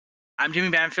I'm Jamie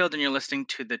Banfield, and you're listening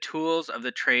to the Tools of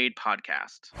the Trade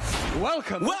podcast.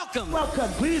 Welcome,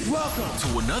 please welcome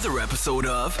to another episode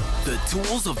of the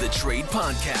Tools of the Trade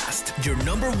podcast, your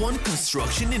 #1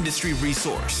 construction industry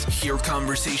resource. Hear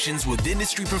conversations with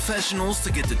industry professionals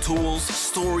to get the tools,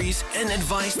 stories, and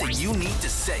advice that you need to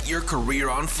set your career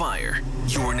on fire.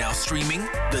 You're now streaming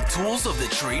the Tools of the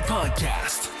Trade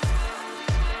podcast.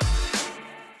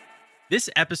 This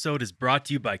episode is brought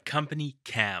to you by Company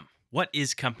Cam. What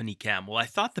is Company Cam? Well, I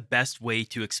thought the best way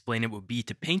to explain it would be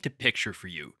to paint a picture for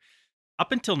you.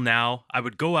 Up until now, I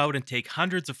would go out and take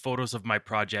hundreds of photos of my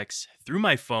projects through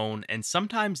my phone, and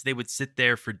sometimes they would sit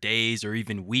there for days or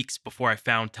even weeks before I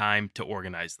found time to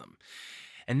organize them.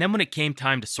 And then when it came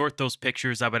time to sort those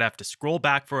pictures, I would have to scroll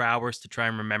back for hours to try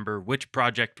and remember which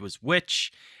project was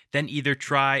which, then either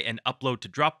try and upload to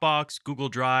Dropbox, Google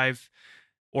Drive,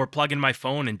 or plug in my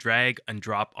phone and drag and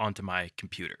drop onto my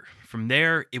computer. From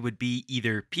there, it would be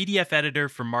either PDF editor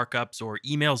for markups or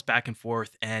emails back and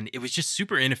forth, and it was just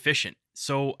super inefficient.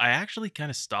 So I actually kind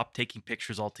of stopped taking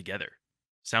pictures altogether.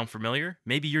 Sound familiar?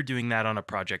 Maybe you're doing that on a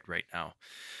project right now.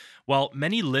 Well,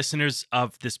 many listeners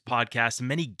of this podcast and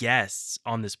many guests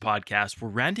on this podcast were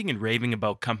ranting and raving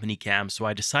about Company Cam, so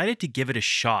I decided to give it a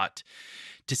shot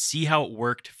to see how it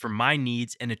worked for my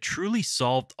needs, and it truly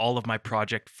solved all of my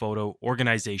project photo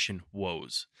organization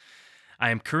woes. I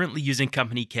am currently using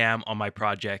Company Cam on my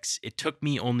projects. It took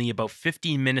me only about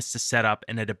 15 minutes to set up,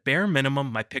 and at a bare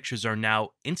minimum, my pictures are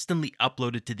now instantly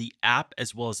uploaded to the app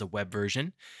as well as a web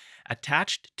version,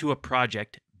 attached to a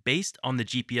project based on the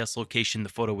GPS location the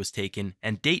photo was taken,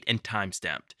 and date and time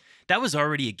stamped. That was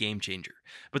already a game changer.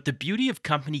 But the beauty of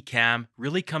Company Cam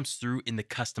really comes through in the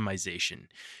customization.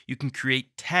 You can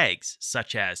create tags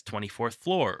such as 24th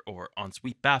floor or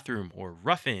ensuite bathroom or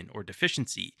rough-in or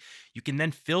deficiency. You can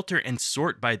then filter and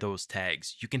sort by those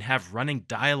tags. You can have running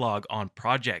dialogue on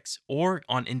projects or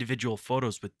on individual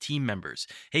photos with team members.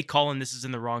 Hey, Colin, this is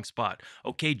in the wrong spot.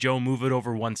 Okay, Joe, move it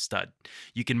over one stud.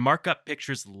 You can mark up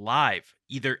pictures live,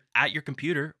 either at your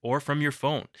computer or from your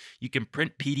phone. You can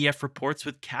print PDF reports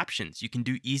with captions. You can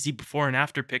do easy before and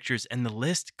after pictures, and the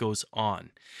list goes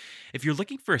on. If you're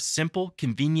looking for a simple,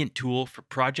 convenient tool for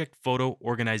project photo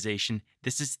organization,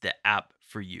 this is the app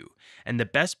for you. And the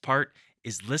best part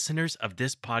is listeners of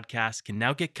this podcast can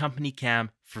now get Company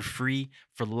Cam for free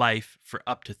for life for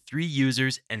up to 3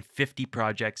 users and 50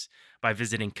 projects by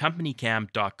visiting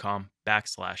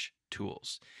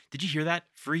companycam.com/tools. Did you hear that?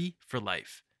 Free for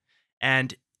life.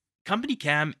 And Company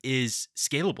Cam is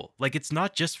scalable. Like, it's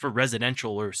not just for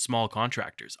residential or small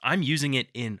contractors. I'm using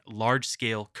it in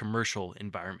large-scale commercial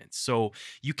environments. So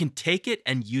you can take it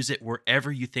and use it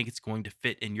wherever you think it's going to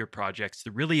fit in your projects.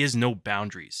 There really is no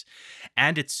boundaries.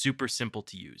 And it's super simple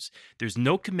to use. There's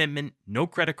no commitment, no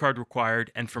credit card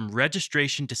required, and from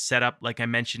registration to setup, like I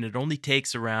mentioned, it only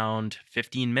takes around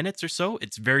 15 minutes or so.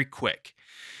 It's very quick.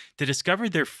 To discover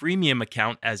their freemium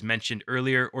account, as mentioned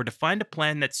earlier, or to find a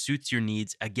plan that suits your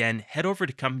needs, again, head over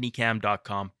to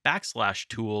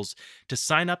companycam.com/tools to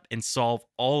sign up and solve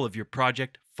all of your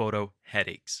project photo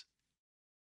headaches.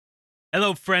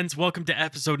 Hello, friends. Welcome to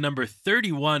episode number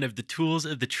 31 of the Tools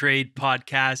of the Trade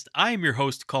podcast. I am your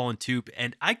host, Colin Toop,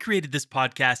 and I created this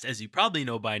podcast, as you probably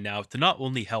know by now, to not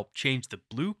only help change the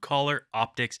blue-collar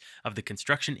optics of the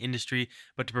construction industry,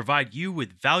 but to provide you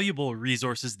with valuable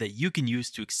resources that you can use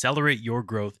to accelerate your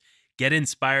growth, get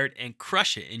inspired, and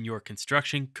crush it in your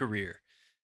construction career.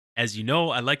 As you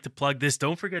know, I like to plug this.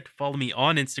 Don't forget to follow me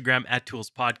on Instagram at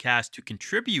Tools Podcast to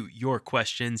contribute your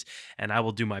questions, and I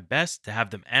will do my best to have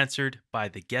them answered by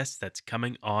the guest that's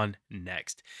coming on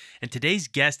next. And today's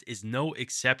guest is no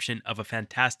exception of a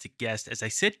fantastic guest as I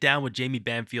sit down with Jamie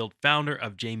Banfield, founder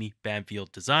of Jamie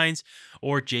Banfield Designs,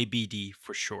 or JBD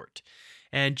for short.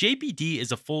 And JBD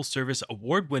is a full-service,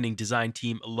 award-winning design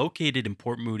team located in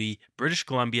Port Moody, British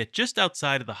Columbia, just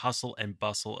outside of the hustle and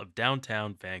bustle of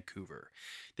downtown Vancouver.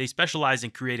 They specialize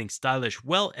in creating stylish,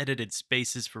 well-edited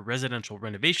spaces for residential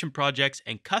renovation projects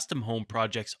and custom home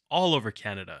projects all over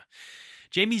Canada.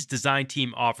 Jamie's design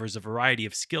team offers a variety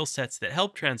of skill sets that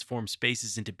help transform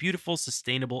spaces into beautiful,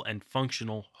 sustainable, and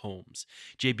functional homes.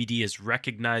 JBD is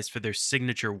recognized for their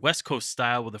signature West Coast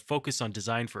style with a focus on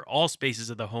design for all spaces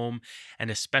of the home and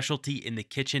a specialty in the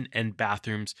kitchen and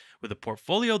bathrooms with a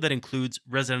portfolio that includes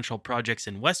residential projects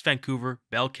in West Vancouver,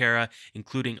 Belcarra,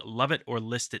 including Love It or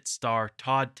List It star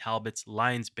Todd Talbot's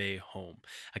Lions Bay home,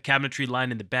 a cabinetry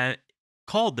line in the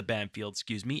called the Banfield,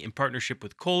 in partnership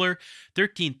with Kohler,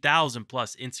 13,000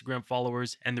 plus Instagram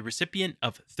followers, and the recipient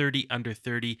of 30 Under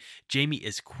 30, Jamie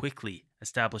is quickly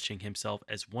establishing himself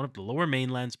as one of the Lower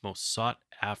Mainland's most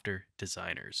sought-after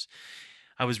designers.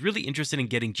 I was really interested in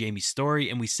getting Jamie's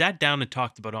story, and we sat down and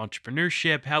talked about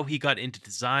entrepreneurship, how he got into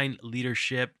design,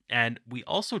 leadership, and we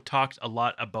also talked a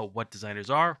lot about what designers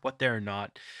are, what they're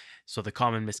not, so the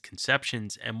common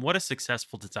misconceptions, and what a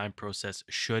successful design process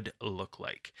should look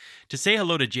like. To say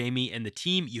hello to Jamie and the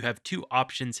team, you have two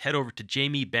options. Head over to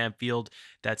Jamie Banfield,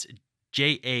 that's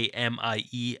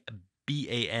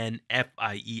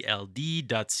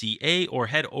JamieBanfield.ca, or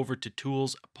head over to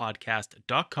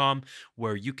toolspodcast.com,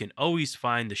 where you can always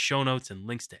find the show notes and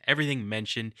links to everything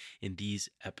mentioned in these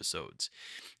episodes.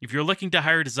 If you're looking to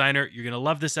hire a designer, you're going to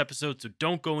love this episode, so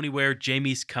don't go anywhere.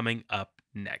 Jamie's coming up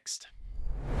next.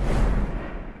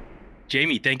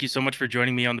 Jamie, thank you so much for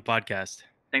joining me on the podcast.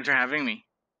 Thanks for having me.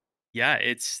 Yeah,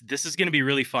 this is going to be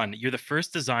really fun. You're the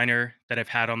first designer that I've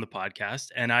had on the podcast,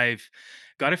 and I've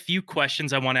got a few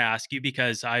questions I want to ask you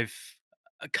because I've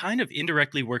kind of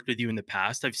indirectly worked with you in the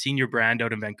past. I've seen your brand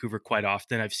out in Vancouver quite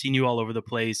often. I've seen you all over the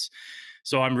place.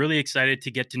 So I'm really excited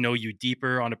to get to know you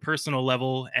deeper on a personal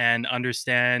level and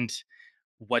understand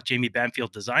what Jamie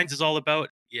Banfield Designs is all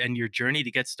about and your journey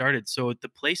to get started. So the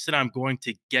place that I'm going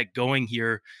to get going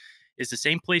here is the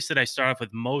same place that I start off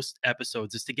with most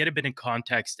episodes, is to get a bit in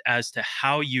context as to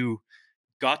how you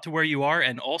got to where you are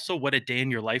and also what a day in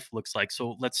your life looks like.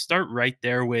 So let's start right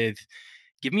there with,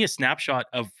 give me a snapshot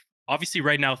of, obviously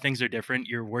right now things are different.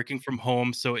 You're working from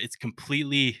home, so it's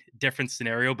completely different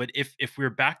scenario. But if we're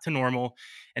back to normal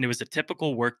and it was a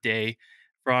typical work day,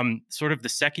 from sort of the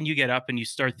second you get up and you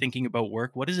start thinking about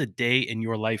work, what does a day in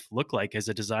your life look like as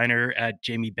a designer at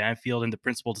Jamie Banfield and the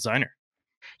principal designer?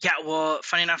 Yeah, well,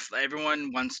 funny enough,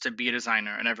 everyone wants to be a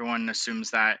designer, and everyone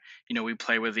assumes that we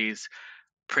play with these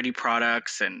pretty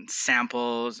products and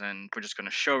samples, and we're just going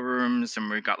to showrooms,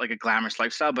 and we got like a glamorous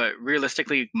lifestyle. But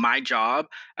realistically, my job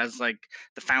as like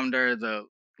the founder, the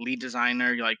lead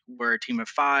designer, like we're a team of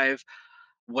five.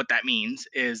 What that means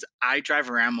is I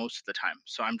drive around most of the time.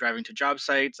 So I'm driving to job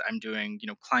sites, I'm doing,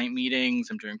 client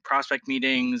meetings, I'm doing prospect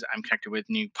meetings, I'm connected with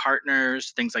new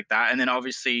partners, things like that. And then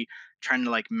obviously trying to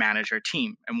like manage our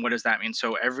team. And what does that mean?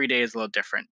 So every day is a little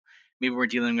different. Maybe we're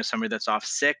dealing with somebody that's off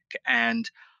sick,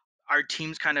 and our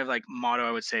team's kind of like motto,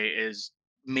 I would say, is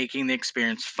making the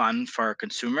experience fun for our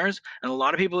consumers. And a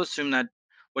lot of people assume that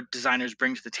what designers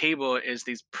bring to the table is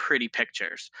these pretty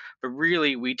pictures, but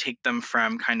really we take them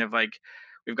from kind of like,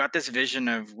 we've got this vision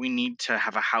of we need to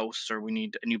have a house or we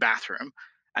need a new bathroom,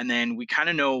 and then we kind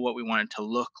of know what we want it to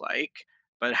look like,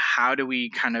 but how do we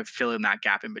kind of fill in that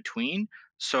gap in between?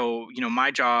 So my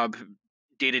job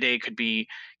day to day could be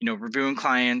reviewing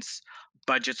clients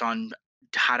budgets on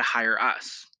how to hire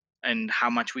us and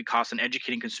how much we cost, and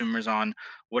educating consumers on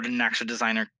what an actual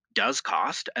designer does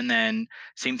cost, and then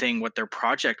same thing what their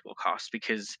project will cost,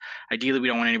 because ideally we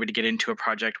don't want anybody to get into a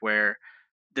project where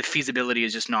the feasibility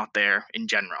is just not there in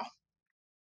general.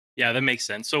 Yeah, that makes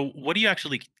sense. So, what do you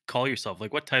actually call yourself?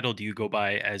 Like, what title do you go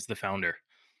by as the founder?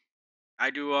 I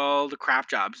do all the crap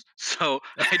jobs. So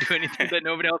I do anything that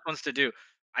nobody else wants to do.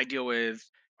 I deal with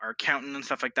our accountant and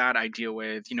stuff like that. I deal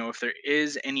with, if there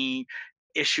is any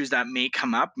issues that may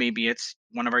come up, maybe it's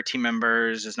one of our team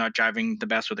members is not driving the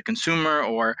best with the consumer,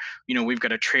 or, we've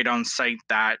got a trade on site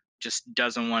that just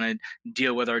doesn't want to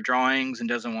deal with our drawings and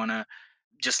doesn't want to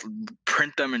just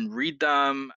print them and read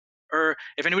them, or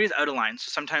if anybody's out of line. So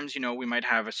sometimes we might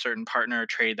have a certain partner or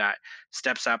trade that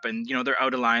steps up, and they're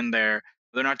out of line, they're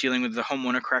not dealing with the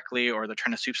homeowner correctly, or they're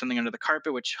trying to sweep something under the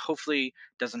carpet, which hopefully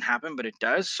doesn't happen, but it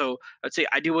does. So I'd say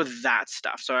I deal with that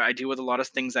stuff. So I deal with a lot of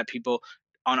things that people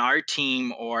on our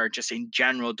team or just in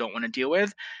general don't want to deal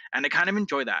with, and I kind of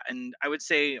enjoy that. And I would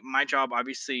say my job,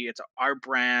 obviously it's our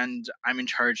brand, I'm in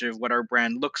charge of what our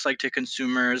brand looks like to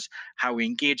consumers, how we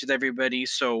engage with everybody.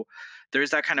 So there's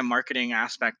that kind of marketing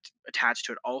aspect attached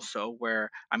to it also, where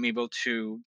I'm able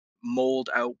to mold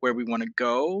out where we want to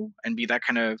go and be that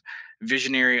kind of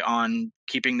visionary on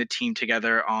keeping the team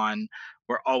together, on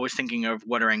we're always thinking of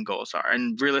what our end goals are.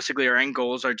 And realistically, our end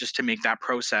goals are just to make that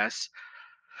process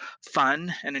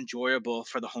fun and enjoyable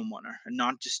for the homeowner, and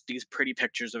not just these pretty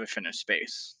pictures of a finished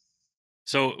space.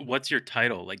 So, what's your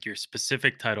title? Like your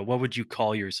specific title? What would you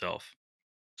call yourself?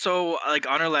 So, like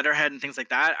on our letterhead and things like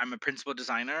that, I'm a principal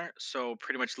designer. So,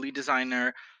 pretty much lead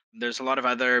designer. There's a lot of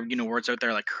other, words out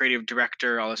there like creative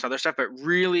director, all this other stuff, but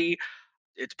really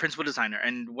it's principal designer.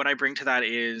 And what I bring to that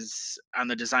is, on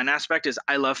the design aspect, is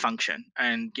I love function.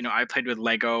 And I played with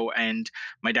Lego, and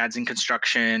my dad's in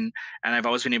construction, and I've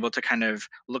always been able to kind of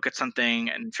look at something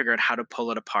and figure out how to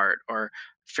pull it apart, or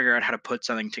figure out how to put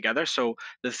something together. So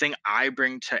the thing I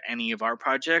bring to any of our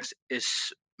projects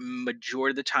is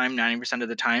majority of the time, 90% of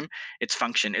the time, it's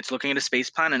function. It's looking at a space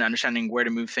plan and understanding where to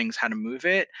move things, how to move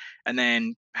it, and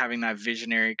then having that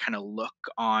visionary kind of look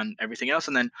on everything else.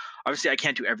 And then obviously I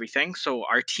can't do everything. So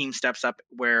our team steps up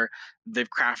where they've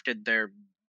crafted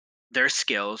their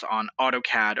skills on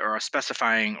AutoCAD or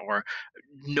specifying or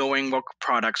knowing what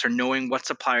products or knowing what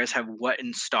suppliers have what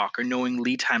in stock or knowing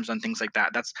lead times on things like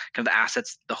that. That's kind of the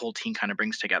assets the whole team kind of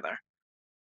brings together.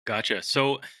 Gotcha.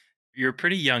 So you're a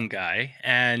pretty young guy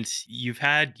and you've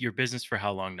had your business for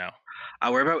how long now?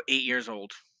 We're about 8 years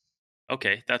old.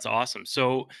 Okay, that's awesome.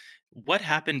 So what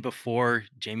happened before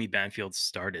Jamie Banfield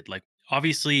started? Like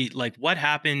obviously, like what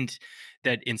happened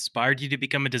that inspired you to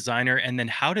become a designer and then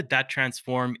how did that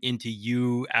transform into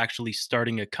you actually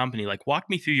starting a company? Like walk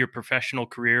me through your professional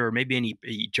career or maybe any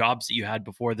jobs that you had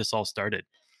before this all started.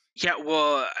 Yeah,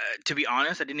 well, to be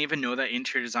honest, I didn't even know that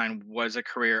interior design was a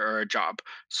career or a job.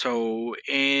 So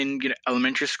in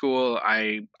elementary school,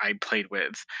 I played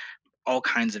with all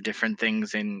kinds of different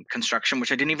things in construction,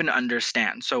 which I didn't even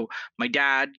understand. So my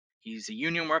dad, he's a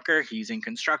union worker, he's in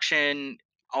construction.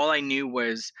 All I knew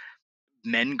was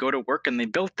men go to work and they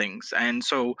build things. And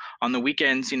so on the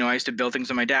weekends, I used to build things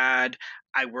with my dad.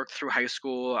 I worked through high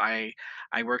school. I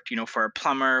worked, for a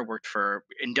plumber, worked for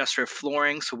industrial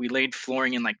flooring. So we laid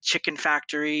flooring in like chicken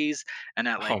factories and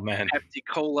at Oh like man. Pepsi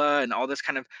Cola and all this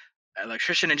kind of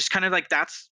electrician and just kind of like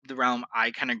that's the realm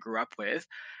I kind of grew up with.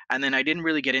 And then I didn't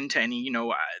really get into any,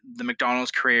 the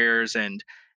McDonald's careers and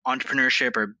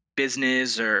entrepreneurship or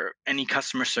business or any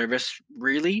customer service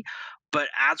really. But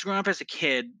as growing up as a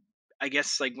kid, I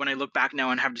guess like when I look back now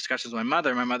and have discussions with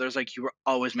my mother's like, you were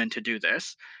always meant to do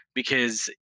this because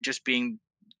just being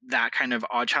that kind of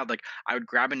odd child, like I would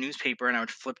grab a newspaper and I would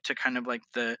flip to kind of like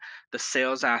the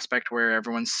sales aspect where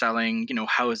everyone's selling,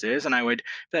 houses, and I would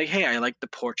be like, hey, I like the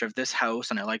porch of this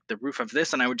house and I like the roof of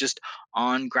this, and I would just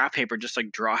on graph paper just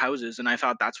like draw houses, and I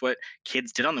thought that's what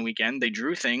kids did on the weekend. They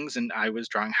drew things, and I was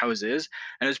drawing houses,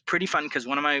 and it was pretty fun because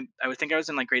one of my I would think I was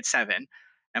in like grade 7,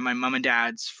 and my mom and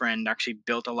dad's friend actually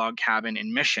built a log cabin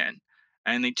in Mission.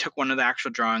 And they took one of the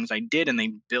actual drawings I did and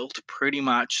they built pretty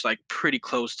much like pretty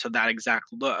close to that exact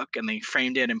look, and they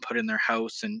framed it and put it in their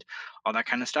house and all that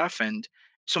kind of stuff. And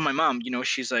so my mom,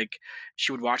 she's like,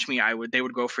 she would watch me. They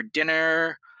would go for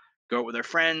dinner, go out with their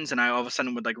friends, and I all of a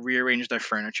sudden would like rearrange their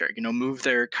furniture, move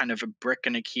their kind of a brick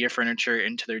and IKEA furniture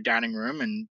into their dining room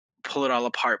and pull it all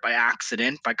apart by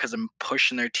accident because I'm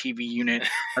pushing their TV unit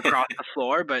across the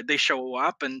floor. But they show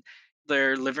up and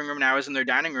their living room now is in their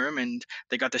dining room, and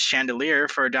they got the chandelier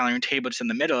for a dining room table just in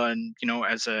the middle. And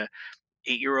as a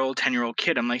 8-year-old, 10-year-old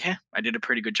kid, I'm like, I did a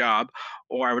pretty good job.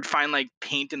 Or I would find like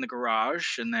paint in the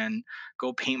garage and then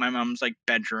go paint my mom's like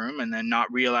bedroom and then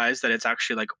not realize that it's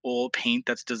actually like old paint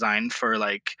that's designed for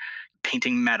like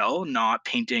painting metal, not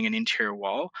painting an interior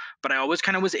wall. But I always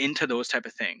kind of was into those type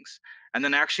of things. And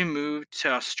then I actually moved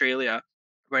to Australia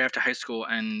right after high school,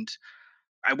 and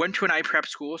I went to an I-prep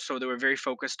school, so they were very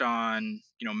focused on,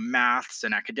 maths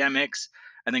and academics.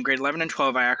 And then grade 11 and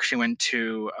 12, I actually went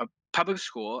to a public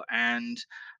school, and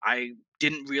I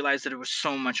didn't realize that there was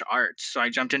so much art. So I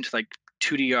jumped into like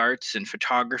 2D arts and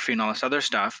photography and all this other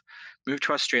stuff. Moved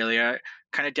to Australia,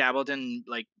 kind of dabbled in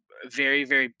like a very,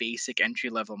 very basic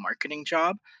entry level marketing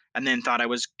job. And then thought I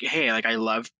was, hey, like I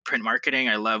love print marketing,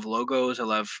 I love logos, I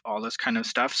love all this kind of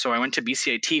stuff. So I went to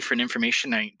BCIT for an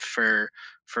information night for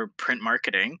print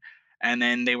marketing. And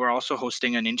then they were also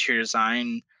hosting an interior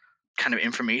design kind of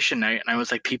information night. And I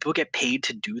was like, people get paid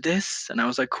to do this? And I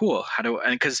was like, cool. How do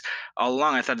and because all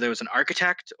along I thought there was an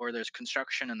architect or there's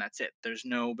construction and that's it. There's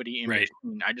nobody in Right.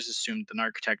 between. I just assumed an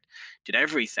architect did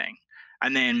everything.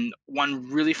 And then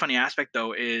one really funny aspect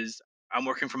though is I'm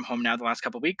working from home now the last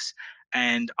couple of weeks.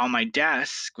 And on my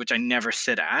desk, which I never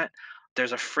sit at,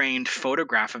 there's a framed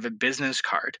photograph of a business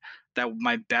card that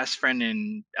my best friend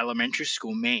in elementary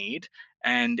school made,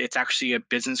 and it's actually a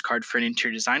business card for an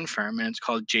interior design firm, and it's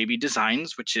called JB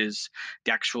Designs, which is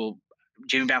the actual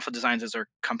Jamie Banfield Designs is our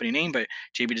company name, but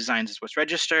JB Designs is what's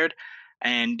registered,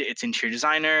 and it's interior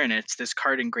designer, and it's this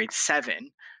card in grade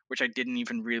 7, which I didn't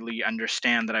even really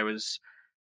understand that I was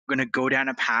going to go down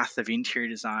a path of interior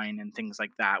design and things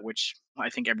like that, which I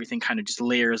think everything kind of just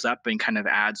layers up and kind of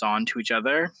adds on to each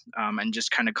other, and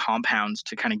just kind of compounds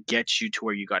to kind of get you to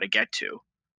where you got to get to.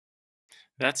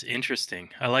 That's interesting.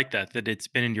 I like that it's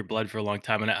been in your blood for a long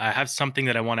time. And I have something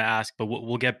that I want to ask, but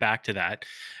we'll get back to that.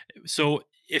 So,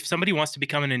 if somebody wants to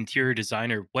become an interior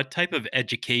designer, what type of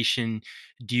education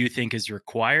do you think is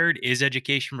required? Is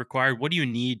education required? What do you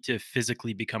need to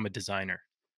physically become a designer?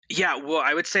 Yeah, well,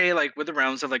 I would say like with the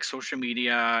realms of like social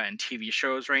media and TV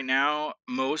shows right now,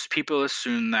 most people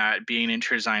assume that being an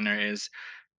interior designer is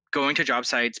going to job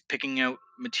sites, picking out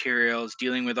materials,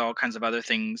 dealing with all kinds of other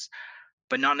things,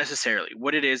 but not necessarily.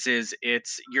 What it is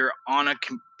it's you're on a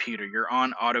computer, you're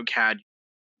on AutoCAD,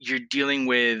 you're dealing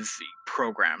with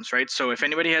programs, right? So if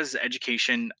anybody has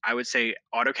education, I would say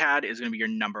AutoCAD is going to be your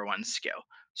number one skill.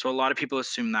 So a lot of people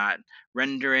assume that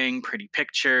rendering pretty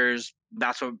pictures,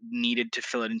 that's what needed to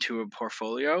fill it into a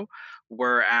portfolio,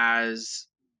 whereas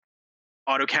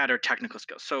AutoCAD are technical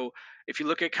skills. So if you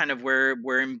look at kind of where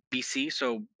we're in BC,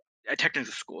 so a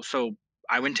technical school. So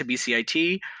I went to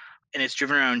BCIT and it's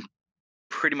driven around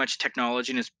pretty much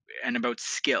technology and is and about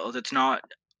skills. It's not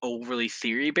overly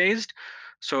theory based.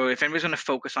 So if anybody's going to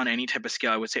focus on any type of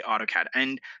skill, I would say AutoCAD.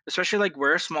 And especially like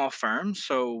we're a small firm,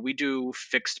 so we do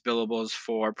fixed billables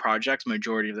for projects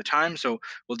majority of the time. So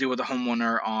we'll deal with the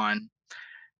homeowner on,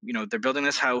 they're building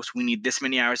this house, we need this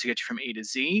many hours to get you from A to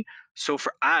Z. So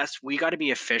for us, we got to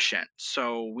be efficient,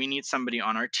 so we need somebody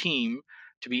on our team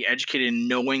to be educated in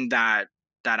knowing that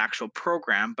actual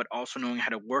program, but also knowing how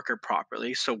to work it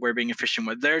properly, so we're being efficient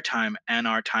with their time and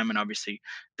our time and obviously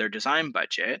their design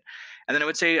budget. And then I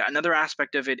would say another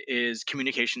aspect of it is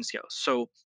communication skills. So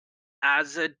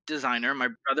as a designer, my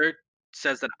brother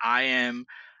says that I am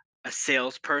a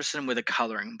salesperson with a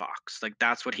coloring box. Like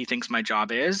that's what he thinks my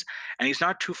job is. And he's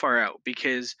not too far out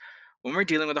because when we're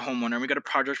dealing with a homeowner, we got a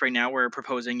project right now where we're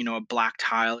proposing, a black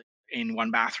tile in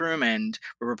one bathroom and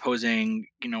we're proposing,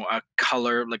 a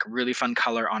color, like a really fun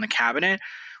color on a cabinet.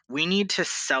 We need to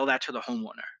sell that to the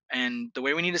homeowner. And the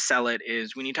way we need to sell it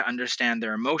is we need to understand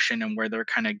their emotion and where they're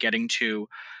kind of getting to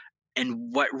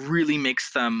and what really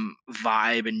makes them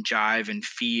vibe and jive and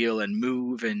feel and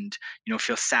move and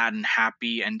feel sad and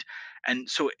happy. And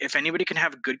so if anybody can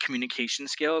have good communication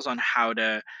skills on how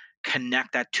to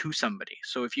connect that to somebody,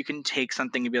 so if you can take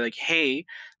something and be like, hey,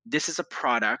 this is a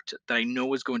product that I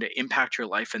know is going to impact your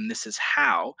life and this is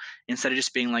how, instead of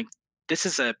just being like, this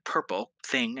is a purple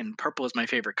thing and purple is my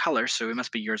favorite color, so it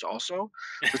must be yours also.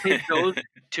 So say those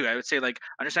two, I would say, like,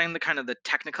 understanding the kind of the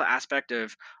technical aspect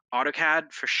of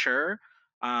AutoCAD for sure,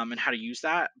 and how to use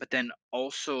that, but then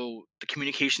also the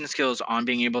communication skills on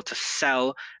being able to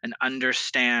sell and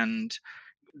understand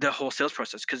the whole sales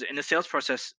process. Because in the sales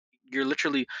process, you're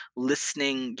literally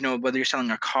listening, whether you're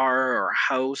selling a car or a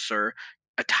house or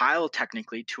a tile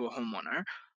technically to a homeowner,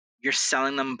 you're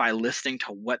selling them by listening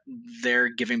to what they're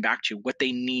giving back to you, what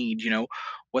they need,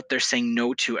 what they're saying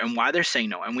no to, and why they're saying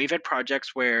no. And we've had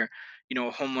projects where, a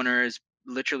homeowner has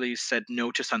literally said no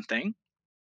to something,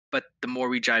 but the more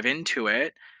we dive into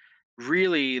it,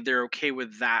 really they're okay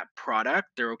with that product,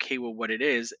 they're okay with what it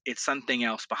is, it's something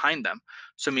else behind them.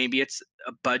 So maybe it's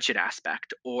a budget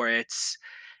aspect or it's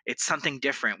something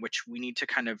different which we need to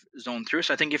kind of zone through.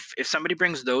 So I think if somebody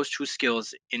brings those two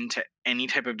skills into any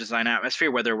type of design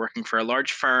atmosphere, whether working for a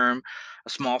large firm, a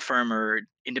small firm, or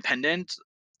independent,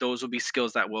 those will be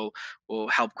skills that will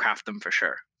help craft them for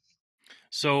sure.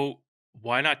 So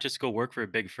why not just go work for a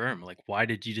big firm? Like, why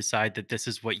did you decide that this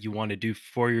is what you want to do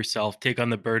for yourself? Take on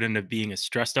the burden of being a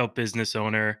stressed out business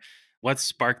owner. What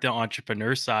sparked the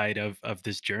entrepreneur side of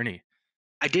this journey?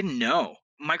 I didn't know.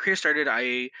 My career started,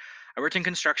 I worked in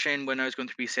construction when I was going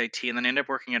through BCIT, and then I ended up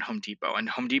working at Home Depot. And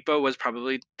Home Depot was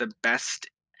probably the best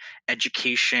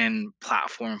education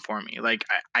platform for me. Like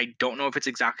I don't know if it's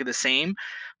exactly the same,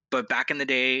 but back in the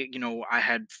day, I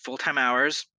had full-time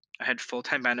hours, I had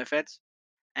full-time benefits,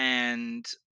 and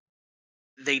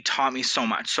they taught me so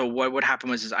much. So what would happen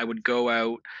was is I would go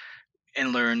out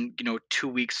and learn, 2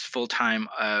 weeks full time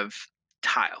of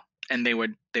tile. And they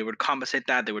would compensate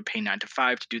that. They would pay 9 to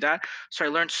 5 to do that. So I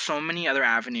learned so many other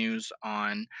avenues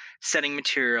on setting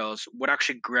materials, what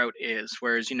actually grout is.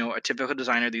 Whereas, a typical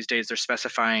designer these days, they're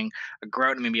specifying a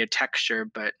grout and maybe a texture,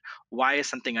 but why is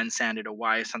something unsanded or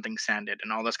why is something sanded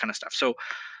and all this kind of stuff. So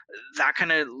that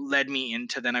kind of led me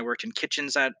into, then I worked in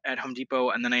kitchens at Home Depot,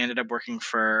 and then I ended up working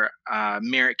for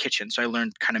Merit Kitchen. So I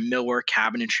learned kind of millwork,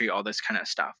 cabinetry, all this kind of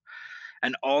stuff,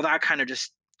 and all that kind of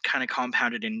just kind of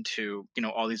compounded into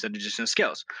all these additional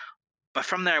skills. But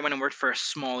from there I went and worked for a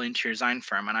small interior design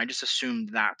firm, and I just assumed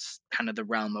that's kind of the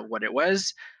realm of what it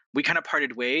was. We kind of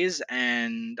parted ways,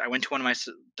 and I went to one of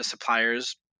the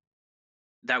suppliers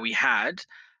that we had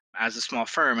as a small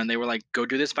firm, and they were like, go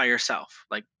do this by yourself,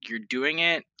 like you're doing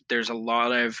it, there's a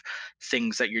lot of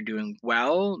things that you're doing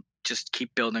well, just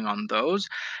keep building on those.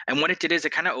 And what it did is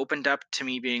it kind of opened up to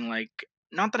me being like,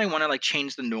 not that I want to like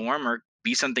change the norm or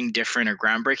be something different or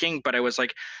groundbreaking, but I was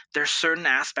like, there's certain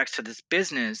aspects to this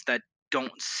business that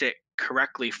don't sit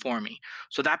correctly for me.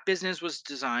 So that business was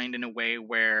designed in a way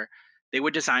where they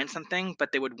would design something,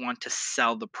 but they would want to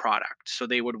sell the product. So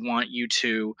they would want you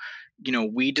to,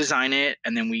 we design it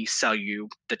and then we sell you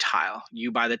the tile.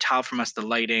 You buy the tile from us, the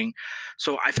lighting.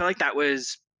 So I feel like that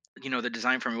was, the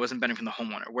design firm, it wasn't benefiting the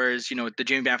homeowner. Whereas, the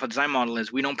Jamie Banfield design model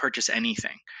is we don't purchase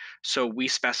anything. So we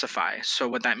specify. So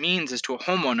what that means is to a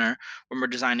homeowner, when we're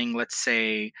designing, let's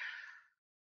say,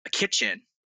 a kitchen,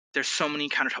 there's so many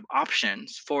countertop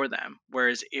options for them.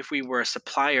 Whereas if we were a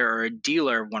supplier or a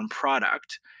dealer of one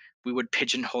product, we would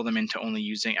pigeonhole them into only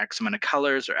using X amount of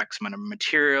colors or X amount of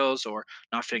materials or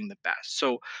not fitting the best.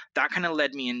 So that kind of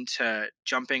led me into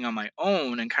jumping on my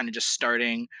own and kind of just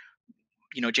starting,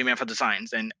 Jamie Alpha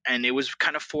Designs. And it was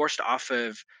kind of forced off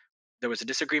of, there was a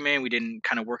disagreement. We didn't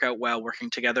kind of work out well working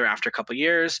together after a couple of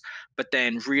years. But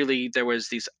then really there was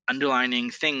these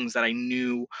underlining things that I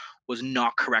knew was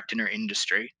not correct in our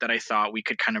industry that I thought we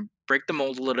could kind of break the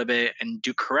mold a little bit and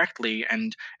do correctly.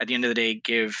 And at the end of the day,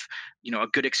 give, a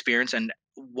good experience and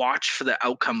watch for the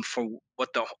outcome for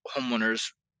what the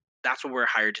homeowners, that's what we're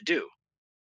hired to do.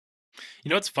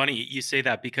 It's funny you say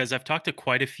that because I've talked to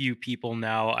quite a few people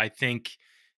now. I think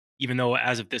even though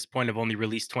as of this point I've only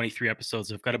released 23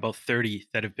 episodes, I've got about 30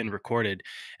 that have been recorded.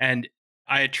 And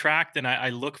I attract and I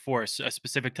look for a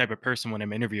specific type of person when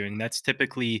I'm interviewing. That's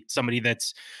typically somebody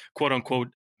that's quote unquote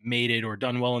made it or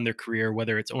done well in their career,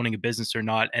 whether it's owning a business or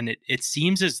not. And it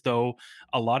seems as though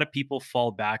a lot of people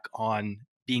fall back on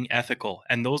being ethical.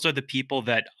 And those are the people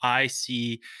that I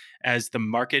see as the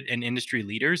market and industry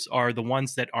leaders are the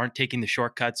ones that aren't taking the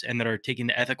shortcuts and that are taking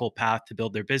the ethical path to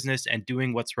build their business and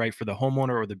doing what's right for the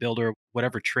homeowner or the builder,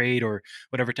 whatever trade or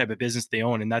whatever type of business they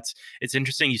own. And it's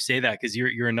interesting you say that because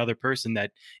you're another person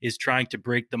that is trying to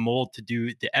break the mold to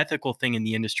do the ethical thing in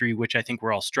the industry, which I think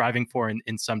we're all striving for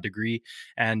in some degree.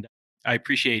 And I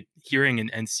appreciate hearing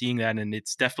and seeing that. And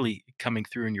it's definitely coming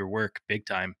through in your work big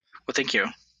time. Well, thank you.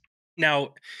 Now,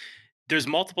 there's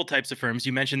multiple types of firms.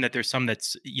 You mentioned that there's some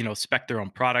that's, spec their own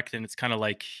product and it's kind of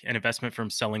like an investment firm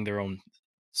selling their own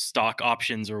stock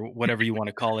options or whatever you want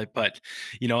to call it. But,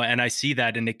 and I see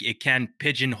that and it can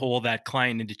pigeonhole that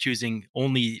client into choosing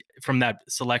only from that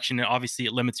selection. And obviously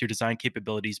it limits your design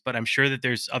capabilities, but I'm sure that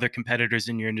there's other competitors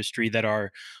in your industry that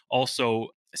are also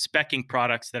specing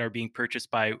products that are being purchased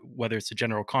by whether it's a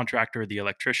general contractor, the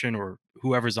electrician, or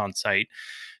whoever's on site.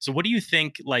 So what do you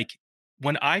think, like,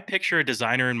 when I picture a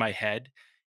designer in my head,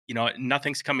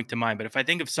 nothing's coming to mind. But if I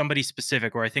think of somebody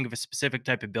specific or I think of a specific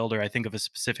type of builder, I think of a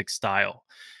specific style.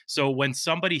 So when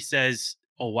somebody says,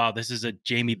 oh, wow, this is a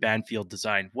Jamie Banfield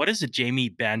design, what does a Jamie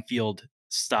Banfield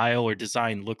style or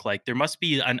design look like? There must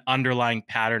be an underlying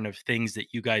pattern of things that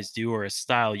you guys do or a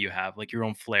style you have, like your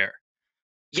own flair.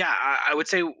 Yeah, I would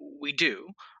say we do.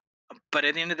 But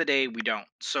at the end of the day, we don't.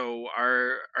 So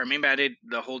our main bandit,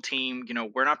 the whole team,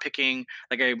 we're not picking,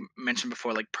 like I mentioned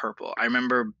before, like purple. I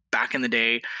remember back in the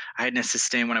day, I had an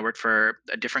assistant when I worked for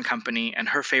a different company, and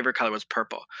her favorite color was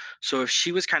purple. So if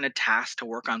she was kind of tasked to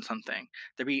work on something,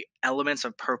 there'd be elements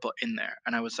of purple in there,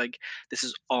 and I was like, this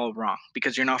is all wrong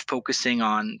because you're not focusing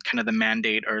on kind of the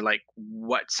mandate or like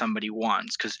what somebody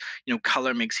wants, because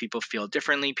color makes people feel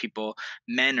differently. People,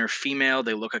 men or female,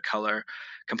 they look at color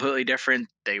completely different.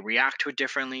 They react to it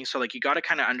differently. So like you got to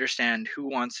kind of understand who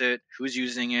wants it, who's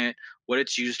using it, what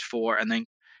it's used for, and then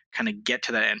kind of get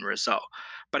to that end result.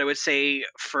 But I would say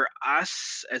for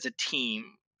us as a team,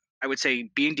 I would say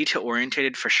being detail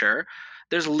oriented for sure.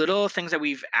 There's little things that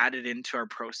we've added into our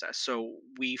process. So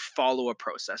we follow a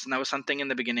process. And that was something in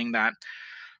the beginning that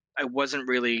I wasn't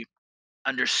really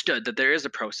understood, that there is a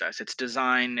process. It's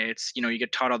design, it's, you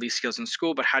get taught all these skills in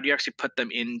school, but how do you actually put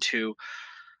them into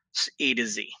A to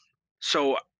Z?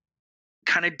 So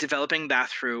kind of developing that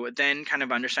through, then kind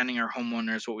of understanding our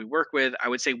homeowners, what we work with, I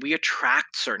would say we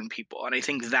attract certain people. And I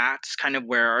think that's kind of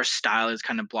where our style is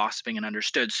kind of blossoming and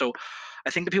understood. So I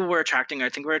think the people we're attracting, I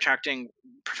think we're attracting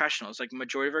professionals. Like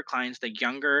majority of our clients, the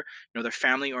younger, they're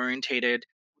family orientated,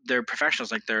 they're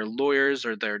professionals, like they're lawyers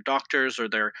or they're doctors or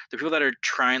they're the people that are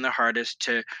trying their hardest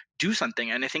to do something.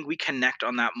 And I think we connect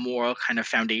on that moral kind of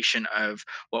foundation of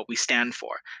what we stand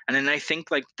for. And then I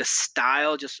think like the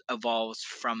style just evolves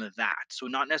from that. So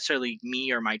not necessarily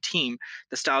me or my team,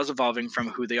 the style is evolving from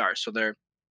who they are. So they're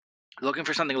looking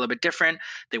for something a little bit different.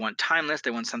 They want timeless.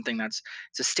 They want something that's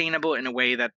sustainable in a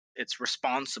way that it's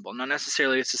responsible. Not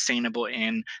necessarily it's sustainable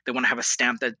in they want to have a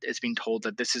stamp that is being told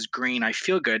that this is green, I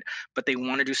feel good, but they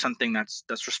want to do something that's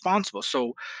responsible.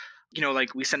 So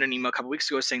like we sent an email a couple weeks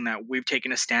ago saying that we've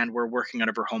taken a stand. We're working out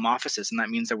of our home offices, and that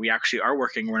means that we actually are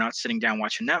working. We're not sitting down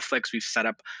watching Netflix. We've set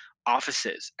up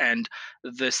offices, and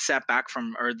the setback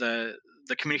from or the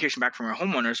the communication back from our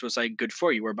homeowners was like, good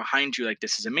for you, we're behind you, like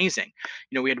this is amazing.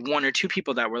 We had one or two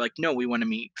people that were like, no, we want to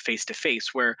meet face to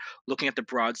face. Where looking at the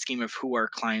broad scheme of who our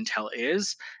clientele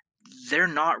is, they're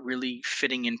not really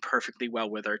fitting in perfectly well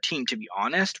with our team, to be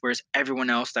honest. Whereas everyone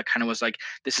else that kind of was like,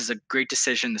 this is a great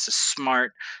decision, this is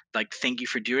smart, like thank you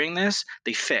for doing this,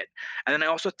 they fit. And then I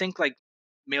also think like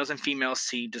males and females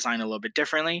see design a little bit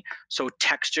differently. So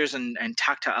textures and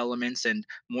tactile elements and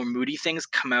more moody things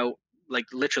come out, like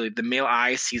literally the male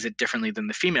eye sees it differently than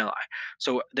the female eye.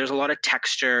 So there's a lot of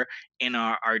texture in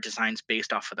our designs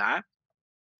based off of that.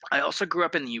 I also grew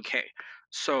up in the UK.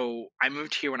 So I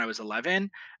moved here when I was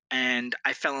 11, and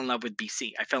I fell in love with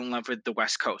BC. I fell in love with the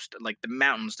West Coast, like the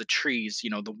mountains, the trees,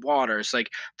 the waters, like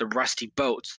the rusty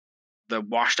boats, the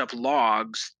washed up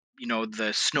logs,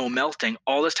 the snow melting,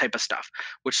 all this type of stuff.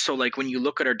 Which, so like when you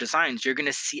look at our designs, you're going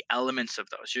to see elements of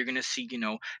those. You're going to see,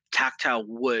 tactile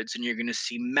woods, and you're going to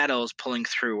see metals pulling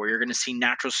through, or you're going to see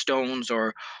natural stones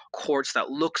or quartz that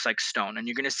looks like stone, and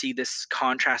you're going to see this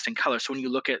contrast in color. So when you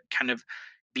look at kind of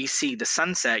BC, the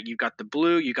sunset, you've got the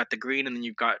blue, you got the green, and then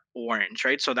you've got orange,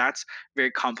 right? So that's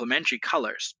very complementary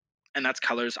colors. And that's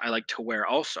colors I like to wear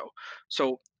also.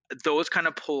 So those kind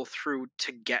of pull through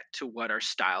to get to what our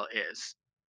style is.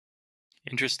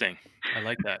 Interesting. I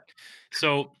like that.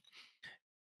 So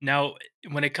now,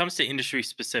 when it comes to industry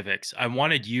specifics, I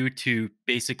wanted you to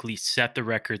basically set the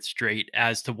record straight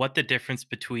as to what the difference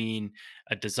between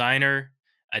a designer,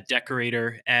 a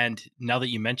decorator, and now that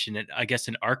you mention it, I guess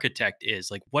an architect is.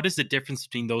 Like, what is the difference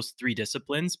between those three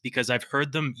disciplines? Because I've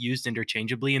heard them used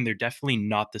interchangeably and they're definitely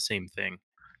not the same thing.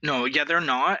 No, yeah, they're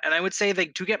not, and I would say they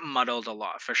do get muddled a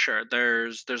lot for sure.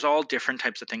 There's all different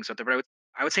types of things out there, but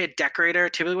I would say a decorator.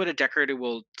 Typically, what a decorator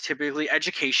will typically,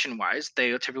 education wise,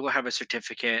 they will typically have a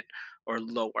certificate or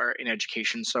lower in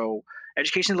education. So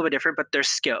education is a little bit different, but their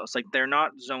skills, like they're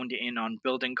not zoned in on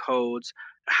building codes,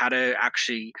 how to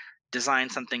actually design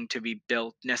something to be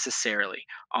built necessarily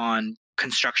on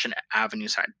construction avenue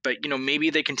side. But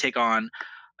maybe they can take on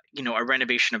a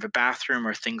renovation of a bathroom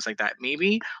or things like that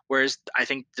maybe. Whereas I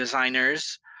think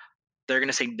designers, they're going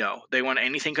to say no. They want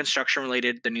anything construction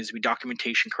related. There needs to be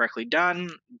documentation correctly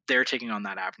done. They're taking on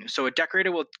that avenue. So a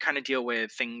decorator will kind of deal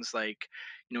with things like,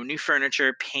 new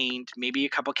furniture, paint, maybe a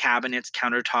couple cabinets,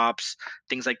 countertops,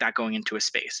 things like that going into a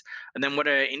space. And then what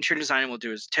an interior designer will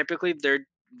do is typically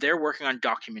they're working on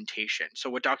documentation. So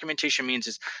what documentation means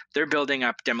is they're building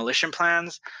up demolition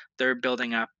plans, they're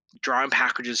building up drawing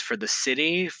packages for the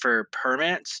city for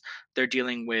permits, they're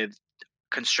dealing with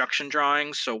construction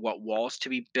drawings, so what walls to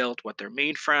be built, what they're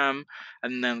made from,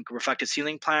 and then reflected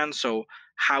ceiling plans. So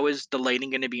how is the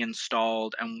lighting going to be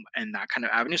installed, and that kind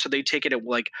of avenue. So they take it at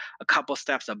like a couple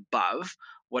steps above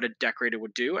what a decorator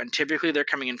would do. And typically they're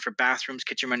coming in for bathrooms,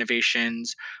 kitchen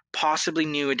renovations, possibly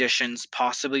new additions,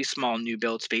 possibly small new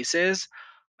build spaces.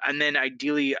 And then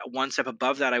ideally one step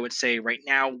above that, I would say right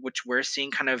now, which we're seeing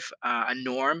kind of a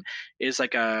norm, is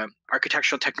like a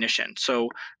architectural technician. So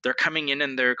they're coming in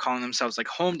and they're calling themselves like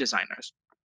home designers.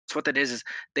 So what that is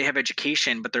they have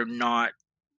education, but they're not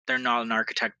an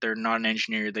architect, they're not an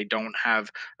engineer, they don't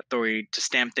have authority to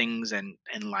stamp things and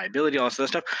liability, all this other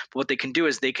stuff. But what they can do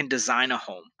is they can design a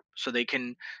home. So they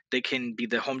can be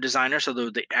the home designer, so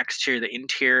the exterior, the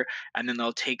interior, and then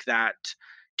they'll take that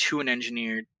to an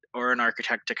engineer or an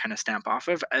architect to kind of stamp off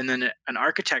of. And then an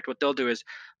architect, what they'll do is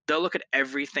they'll look at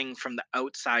everything from the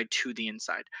outside to the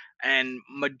inside. And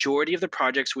majority of the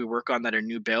projects we work on that are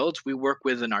new builds, we work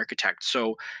with an architect.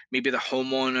 So maybe the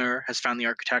homeowner has found the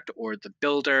architect or the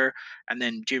builder, and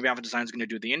then Jamie Banfield Design is going to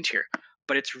do the interior.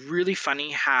 But it's really funny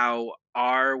how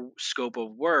our scope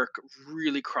of work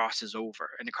really crosses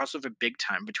over, and it crosses over big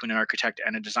time between an architect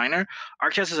and a designer.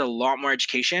 Architect has a lot more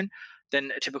education than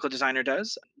a typical designer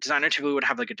does. Designer typically would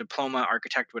have like a diploma.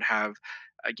 Architect would have,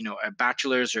 a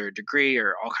bachelor's or a degree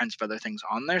or all kinds of other things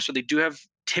on there. So they do have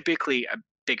typically a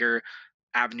bigger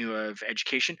avenue of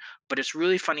education, but it's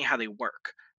really funny how they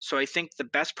work. So I think the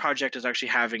best project is actually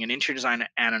having an interior designer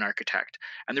and an architect.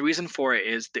 And the reason for it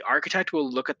is the architect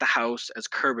will look at the house as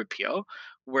curb appeal,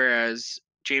 whereas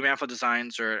J Manfield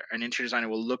Designs or an interior designer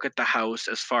will look at the house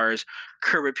as far as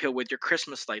curb appeal with your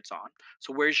Christmas lights on.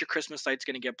 So where's your Christmas lights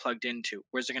going to get plugged into?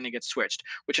 Where's it going to get switched?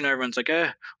 Which I know everyone's like,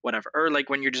 whatever. Or like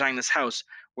when you're designing this house,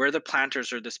 where are the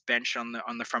planters or this bench on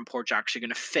the front porch actually going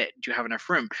to fit? Do you have enough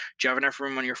room? Do you have enough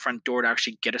room on your front door to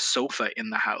actually get a sofa in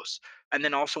the house? And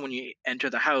then also when you enter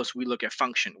the house, we look at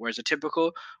function. Whereas a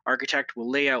typical architect will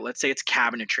lay out, let's say it's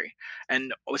cabinetry.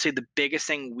 And I would say the biggest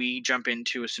thing we jump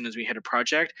into as soon as we hit a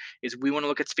project is we want to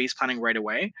look at space planning right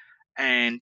away.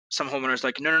 And some homeowners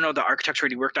like, no, no, no, the architect's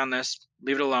already worked on this.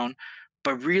 Leave it alone.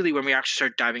 But really, when we actually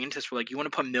start diving into this, we're like, you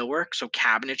want to put millwork, so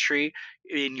cabinetry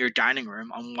in your dining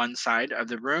room on one side of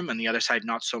the room and the other side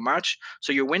not so much.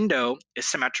 So your window is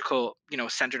symmetrical,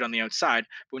 centered on the outside.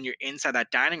 But when you're inside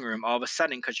that dining room, all of a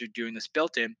sudden, because you're doing this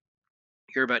built in,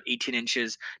 you're about 18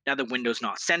 inches. Now the window's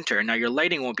not center. Now your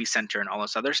lighting won't be center and all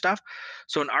this other stuff.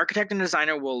 So an architect and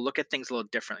designer will look at things a little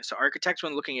differently. So architects,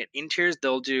 when looking at interiors,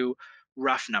 they'll do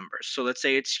rough numbers. So let's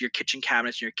say it's your kitchen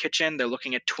cabinets in your kitchen, they're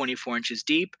looking at 24 inches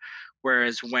deep.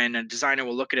 Whereas when a designer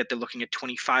will look at it, they're looking at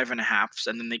 25 and a half.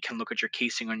 And then they can look at your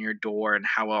casing on your door and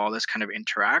how all this kind of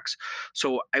interacts.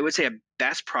 So I would say a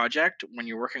best project when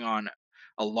you're working on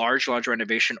a large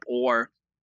renovation or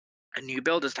a new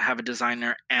build is to have a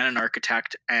designer and an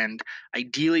architect, and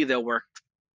ideally they'll work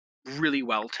really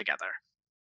well together.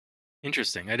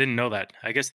 Interesting. I didn't know that.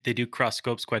 I guess they do cross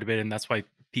scopes quite a bit, and that's why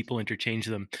people interchange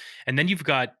them. And then you've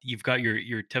got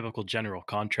your typical general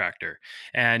contractor.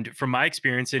 And from my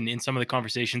experience in some of the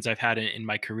conversations I've had in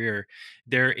my career,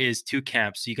 there is two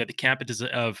camps. So you got the camp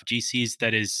of GCs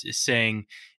that is saying,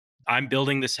 I'm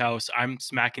building this house. I'm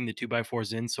smacking the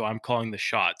 2x4s in, so I'm calling the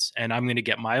shots. And I'm going to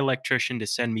get my electrician to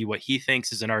send me what he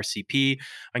thinks is an RCP.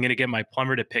 I'm going to get my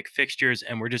plumber to pick fixtures,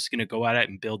 and we're just going to go at it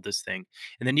and build this thing.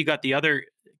 And then you got the other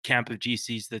camp of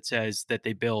GCs that says that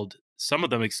they build some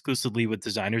of them exclusively with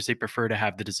designers. They prefer to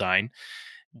have the design.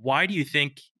 Why do you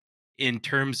think, in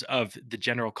terms of the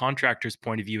general contractor's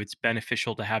point of view, it's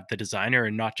beneficial to have the designer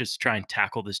and not just try and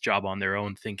tackle this job on their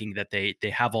own, thinking that they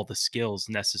have all the skills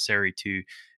necessary to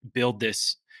build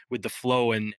this with the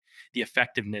flow and the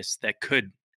effectiveness that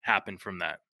could happen from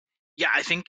that? Yeah, I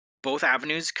think both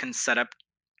avenues can set up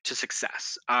to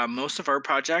success. Most of our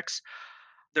projects,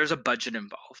 there's a budget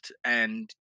involved,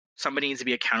 and somebody needs to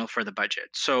be accountable for the budget.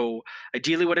 So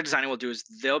ideally, what a designer will do is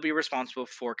they'll be responsible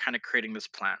for kind of creating this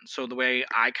plan. So the way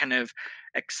I kind of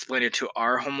explain it to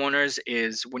our homeowners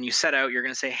is when you set out, you're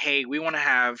going to say, hey, we want to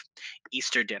have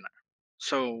Easter dinner.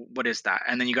 So what is that?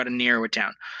 And then you got to narrow it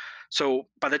down. So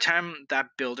by the time that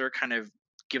builder kind of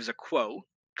gives a quote,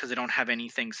 because they don't have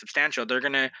anything substantial, they're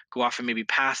going to go off of maybe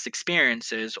past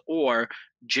experiences or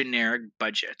generic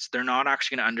budgets. They're not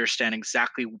actually going to understand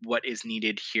exactly what is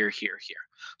needed here.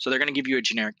 So they're going to give you a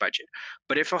generic budget.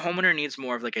 But if a homeowner needs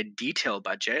more of like a detailed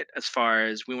budget, as far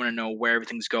as we want to know where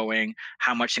everything's going,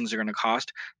 how much things are going to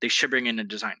cost, they should bring in a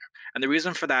designer. And the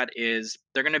reason for that is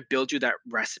they're going to build you that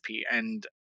recipe, and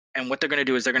what they're going to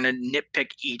do is they're going to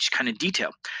nitpick each kind of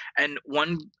detail. And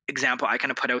one example I kind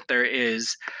of put out there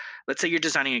is, let's say you're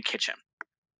designing a kitchen.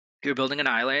 You're building an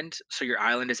island, so your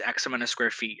island is X amount of square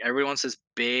feet. Everyone wants this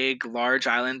big, large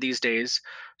island these days.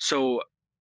 So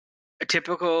a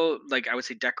typical, like I would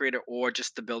say, decorator or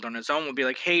just the builder on his own will be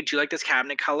like, "Hey, do you like this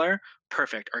cabinet color?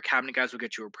 Perfect." Our cabinet guys will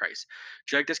get you a price.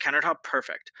 Do you like this countertop?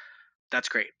 Perfect. That's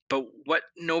great. But what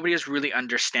nobody is really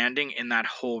understanding in that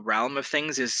whole realm of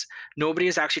things is nobody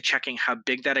is actually checking how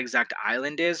big that exact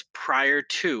island is prior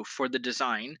to for the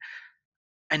design,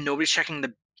 and nobody's checking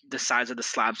the size of the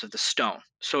slabs of the stone.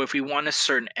 So if we want a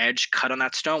certain edge cut on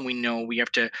that stone, we know we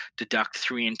have to deduct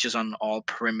 3 inches on all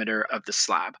perimeter of the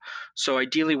slab. So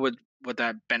ideally, what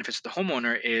that benefits the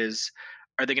homeowner is,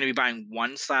 are they going to be buying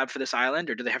one slab for this island,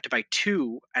 or do they have to buy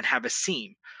two and have a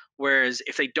seam? Whereas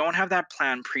if they don't have that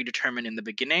plan predetermined in the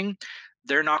beginning,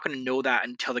 they're not going to know that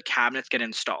until the cabinets get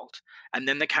installed. And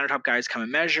then the countertop guys come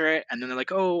and measure it, and then they're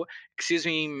like, "Oh, excuse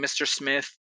me, Mr.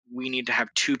 Smith, we need to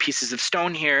have two pieces of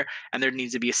stone here, and there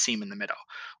needs to be a seam in the middle."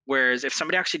 Whereas if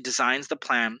somebody actually designs the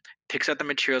plan, picks out the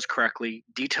materials correctly,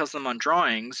 details them on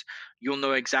drawings, you'll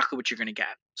know exactly what you're going to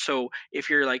get. So if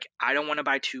you're like, I don't want to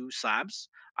buy two slabs,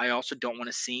 I also don't want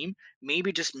a seam,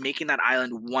 maybe just making that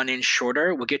island 1 inch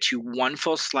shorter will get you one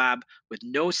full slab with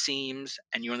no seams,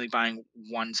 and you're only buying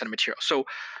one set of material. So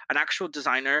an actual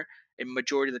designer, in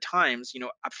majority of the times,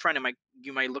 up front,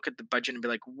 you might look at the budget and be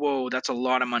like, whoa, that's a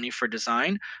lot of money for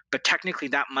design. But technically,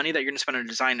 that money that you're going to spend on a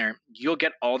designer, you'll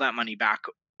get all that money back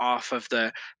off of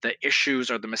the issues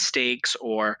or the mistakes,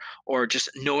 or just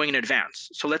knowing in advance.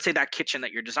 So let's say that kitchen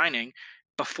that you're designing,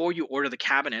 before you order the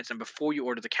cabinets and before you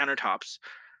order the countertops,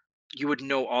 you would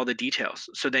know all the details.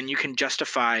 So then you can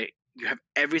justify, you have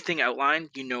everything outlined,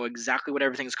 you know exactly what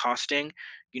everything's costing,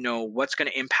 you know what's going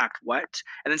to impact what.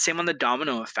 And then same on the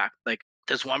domino effect. Like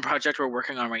there's one project we're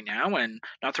working on right now, and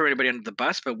not throw anybody under the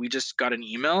bus, but we just got an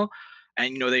email,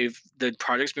 and the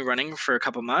project's been running for a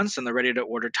couple months, and they're ready to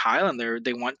order tile, and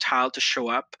they want tile to show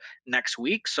up next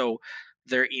week. So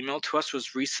their email to us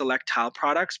was reselect tile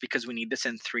products because we need this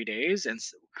in 3 days.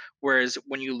 Whereas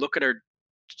when you look at our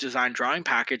design drawing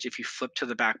package, if you flip to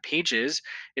the back pages,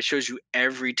 it shows you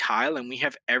every tile, and we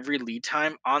have every lead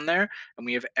time on there, and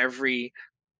we have every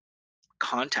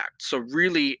contact. So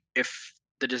really, if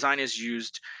the design is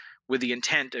used with the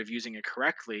intent of using it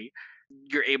correctly,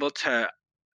 you're able to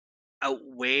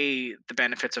outweigh the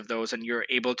benefits of those, and you're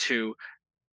able to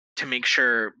make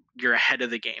sure you're ahead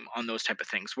of the game on those type of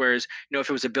things. Whereas, if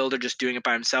it was a builder just doing it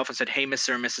by himself and said, "Hey,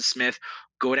 Mr. and Mrs. Smith,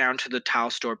 go down to the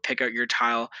tile store, pick out your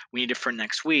tile. We need it for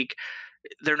next week,"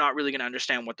 they're not really going to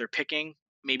understand what they're picking.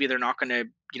 Maybe they're not going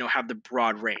to, have the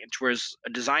broad range. Whereas a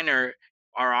designer,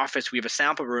 our office, we have a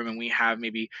sample room and we have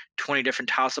maybe 20 different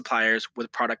tile suppliers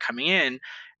with product coming in,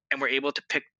 and we're able to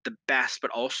pick the best,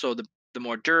 but also the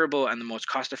more durable and the most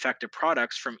cost effective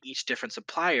products from each different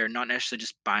supplier, not necessarily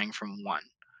just buying from one.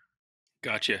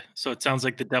 Gotcha. So it sounds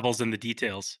like the devil's in the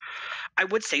details. I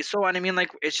would say so, and I mean, like,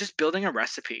 it's just building a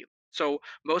recipe. So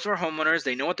most of our homeowners,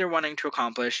 they know what they're wanting to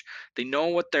accomplish. They know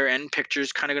what their end picture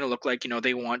is kind of going to look like.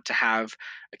 They want to have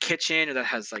a kitchen that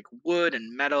has like wood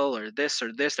and metal or this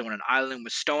or this. They want an island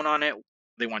with stone on it.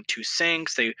 They want two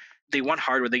sinks. They want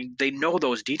hardware. They know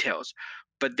those details,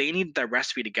 but they need that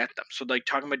recipe to get them. So like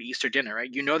talking about Easter dinner, right?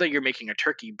 You know that you're making a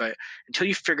turkey, but until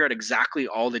you figure out exactly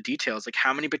all the details, like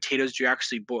how many potatoes do you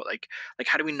actually boil? Like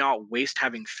how do we not waste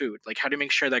having food? Like how do we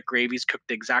make sure that gravy's cooked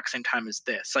the exact same time as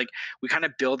this? Like we kind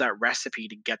of build that recipe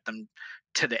to get them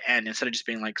to the end instead of just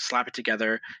being like slap it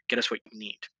together, get us what you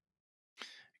need.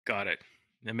 Got it.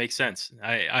 That makes sense.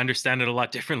 I understand it a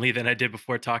lot differently than I did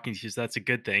before talking to you, so that's a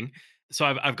good thing. So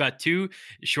I've got two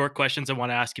short questions I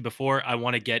want to ask you before I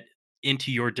want to get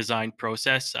into your design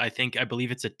process. I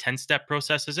believe it's a 10-step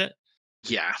process, is it?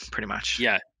 Yeah, pretty much.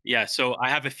 Yeah. Yeah. So I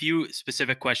have a few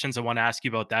specific questions I want to ask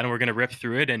you about that, and we're going to rip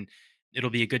through it, and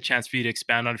it'll be a good chance for you to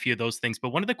expand on a few of those things. But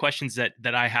one of the questions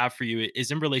that I have for you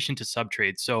is in relation to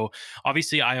subtrades. So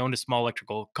obviously, I owned a small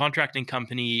electrical contracting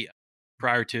company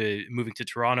prior to moving to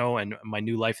Toronto and my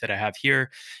new life that I have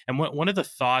here. And one of the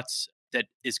thoughts that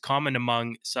is common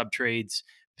among subtrades,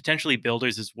 potentially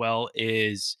builders as well,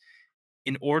 is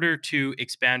in order to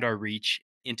expand our reach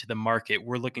into the market,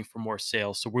 we're looking for more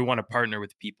sales. So we want to partner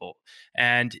with people.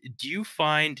 And do you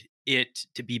find it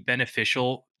to be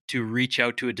beneficial to reach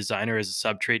out to a designer as a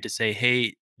subtrade to say,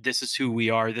 hey, this is who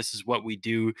we are. This is what we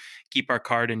do. Keep our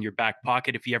card in your back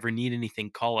pocket. If you ever need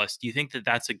anything, call us. Do you think that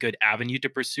that's a good avenue to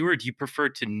pursue, or do you prefer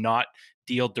to not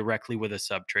deal directly with a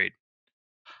subtrade?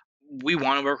 We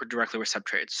want to work directly with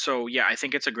subtrades. So yeah, I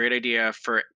think it's a great idea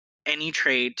for any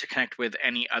trade to connect with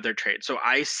any other trade. So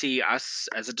I see us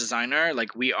as a designer,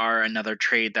 like we are another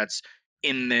trade that's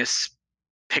in this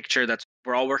picture, that's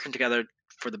we're all working together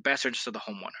for the best interest of the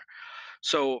homeowner.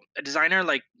 So a designer,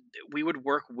 like, we would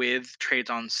work with trades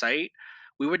on site.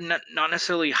 We would not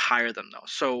necessarily hire them though.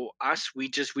 So us, we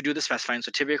do the specifying.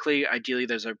 So typically, ideally,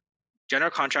 there's a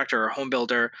general contractor or a home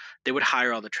builder. They would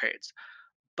hire all the trades.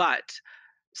 But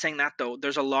saying that though,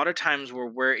 there's a lot of times where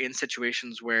we're in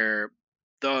situations where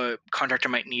the contractor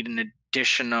might need an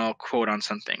additional quote on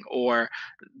something, or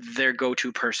their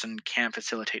go-to person can't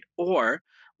facilitate, or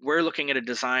we're looking at a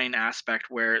design aspect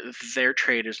where their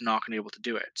trade is not going to be able to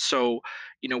do it. So,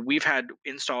 we've had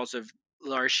installs of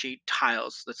large sheet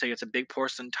tiles. Let's say it's a big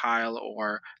porcelain tile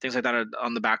or things like that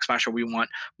on the backsplash, or we want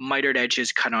mitered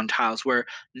edges cut on tiles where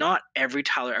not every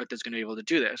tiler out there is going to be able to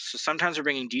do this. So sometimes we're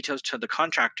bringing details to the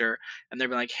contractor and they're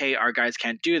like, "Hey, our guys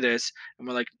can't do this," and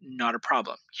we're like, "Not a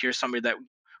problem. Here's somebody that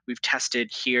we've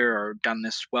tested here or done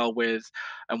this well with,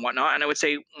 and whatnot." And I would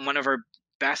say one of our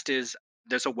best is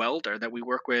there's a welder that we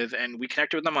work with, and we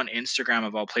connected with them on Instagram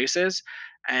of all places.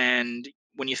 And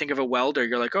when you think of a welder,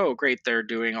 you're like, "Oh, great, they're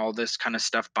doing all this kind of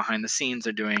stuff behind the scenes.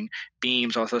 They're doing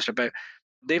beams, all this stuff." But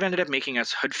they've ended up making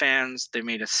us hood fans. They've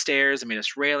made us stairs. They made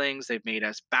us railings. They've made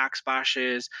us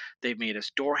backsplashes. They've made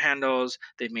us door handles.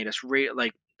 They've made us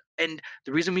like. And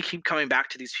the reason we keep coming back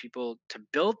to these people to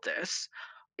build this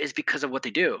is because of what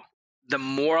they do. The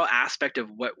moral aspect of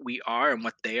what we are and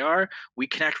what they are, we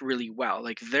connect really well.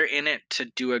 Like they're in it to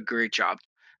do a great job.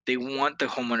 They want the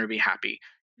homeowner to be happy.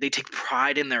 They take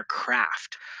pride in their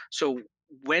craft. So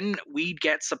when we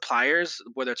get suppliers,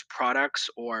 whether it's products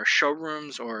or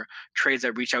showrooms or trades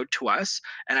that reach out to us,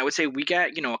 and I would say we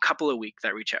get, a couple a week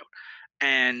that reach out.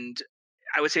 And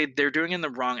I would say they're doing it in the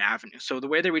wrong avenue. So the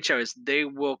way they reach out is they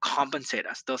will compensate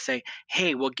us. They'll say,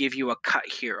 "Hey, we'll give you a cut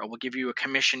here, or we'll give you a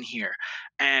commission here."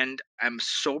 And I'm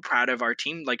so proud of our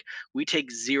team. Like we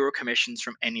take zero commissions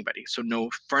from anybody. So no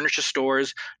furniture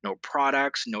stores, no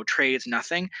products, no trades,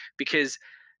 nothing, because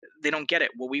they don't get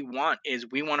it. What we want is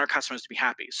we want our customers to be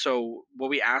happy. So what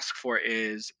we ask for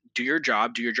is do your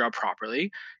job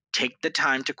properly, take the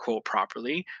time to quote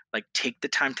properly, like take the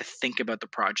time to think about the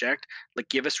project, like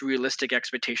give us realistic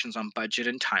expectations on budget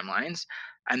and timelines,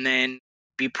 and then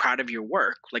be proud of your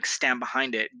work, like stand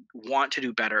behind it, want to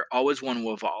do better, always want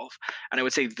to evolve. And I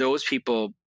would say those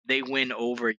people, they win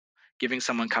over giving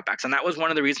someone cutbacks. And that was one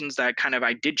of the reasons that kind of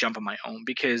I did jump on my own,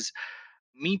 because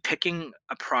me picking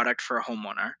a product for a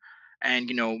homeowner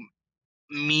and,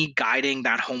 me guiding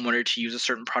that homeowner to use a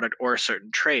certain product or a certain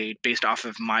trade based off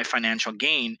of my financial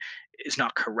gain is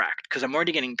not correct, because I'm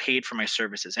already getting paid for my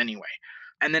services anyway.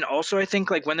 And then also, I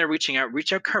think like when they're reaching out,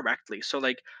 reach out correctly. So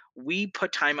like we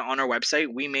put time on our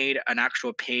website. We made an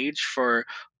actual page for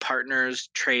partners,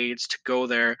 trades to go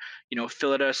there,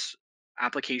 fill out us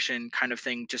application kind of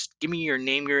thing. Just give me your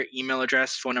name, your email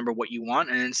address, phone number, what you want,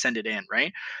 and then send it in,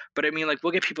 right? But I mean, like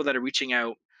we'll get people that are reaching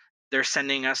out, they're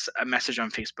sending us a message on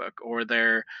Facebook, or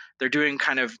they're doing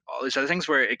kind of all these other things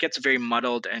where it gets very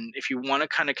muddled. And if you want to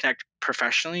kind of connect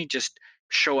professionally, just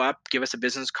show up, give us a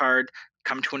business card,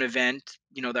 come to an event,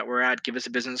 that we're at, give us a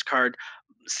business card,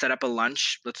 set up a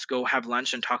lunch, let's go have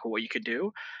lunch and talk about what you could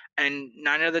do. And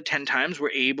 9 out of the 10 times we're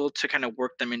able to kind of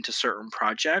work them into certain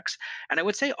projects. And I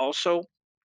would say also,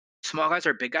 small guys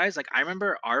or big guys, like I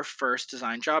remember our first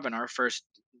design job and our first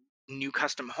new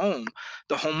custom home,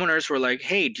 the homeowners were like,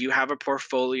 "Hey, do you have a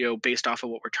portfolio based off of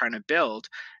what we're trying to build?"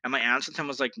 And my answer to them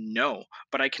was like, "No,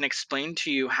 but I can explain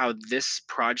to you how this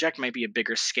project might be a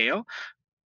bigger scale,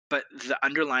 but the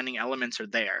underlining elements are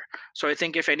there." So I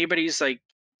think if anybody's like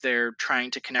they're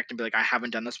trying to connect and be like, "I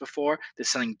haven't done this before, this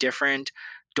is something different,"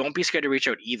 don't be scared to reach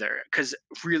out either. Because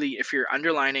really, if you're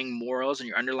underlining morals and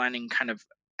you're underlining kind of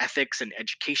ethics and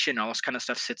education, all this kind of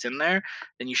stuff sits in there,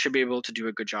 then you should be able to do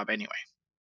a good job anyway.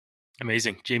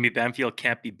 Amazing. Jamie Banfield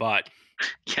can't be bought.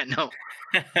 Yeah, no.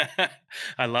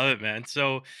 I love it, man.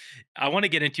 So I want to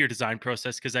get into your design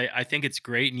process because I think it's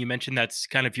great. And you mentioned that's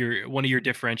kind of your one of your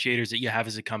differentiators that you have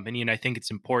as a company. And I think it's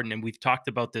important. And we've talked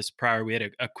about this prior. We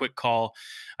had a quick call,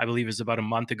 I believe it was about a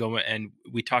month ago, and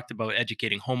we talked about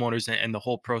educating homeowners and the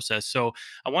whole process. So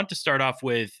I want to start off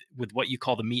with what you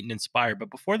call the meet and inspire.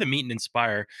 But before the meet and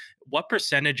inspire, what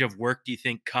percentage of work do you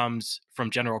think comes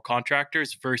from general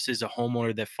contractors versus a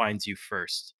homeowner that finds you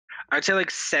first? I'd say like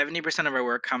 70% of our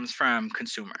work comes from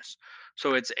consumers.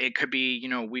 So it could be,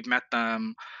 we've met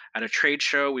them at a trade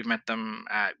show, we've met them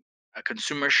at a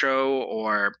consumer show,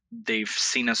 or they've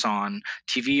seen us on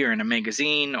TV or in a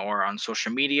magazine or on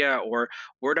social media, or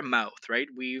word of mouth, right?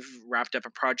 We've wrapped up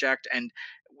a project, and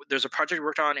there's a project we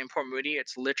worked on in Port Moody.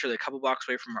 It's literally a couple blocks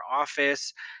away from our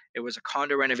office. It was a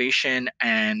condo renovation,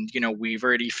 and we've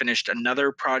already finished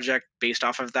another project based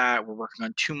off of that. We're working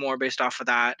on two more based off of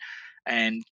that,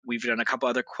 and we've done a couple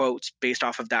other quotes based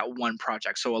off of that one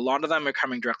project. So a lot of them are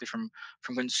coming directly from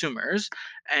consumers.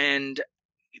 And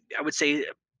I would say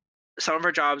some of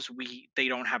our jobs, we they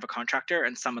don't have a contractor,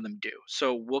 and some of them do.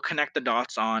 So we'll connect the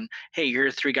dots on, hey, here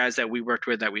are three guys that we worked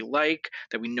with that we like,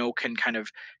 that we know can kind of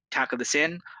tackle this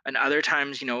in. And other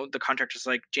times, the contractor's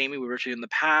like, Jamie, we worked with you in the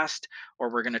past,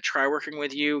 or we're going to try working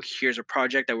with you, here's a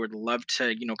project that we'd love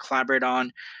to collaborate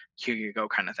on, here you go,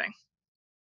 kind of thing.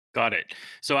 Got it.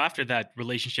 So after that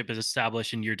relationship is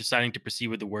established and you're deciding to proceed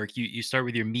with the work, you start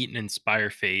with your meet and inspire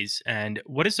phase. And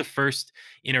what is the first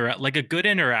like a good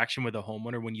interaction with a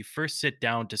homeowner when you first sit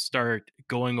down to start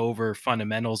going over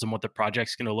fundamentals and what the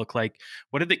project's going to look like?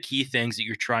 What are the key things that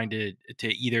you're trying to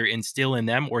either instill in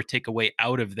them or take away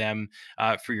out of them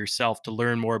for yourself to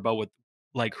learn more about what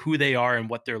like who they are and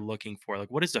what they're looking for?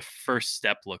 Like, what does the first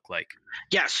step look like?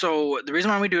 Yeah, so the reason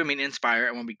why we do a meet and inspire,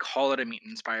 and when we call it a meet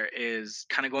and inspire, is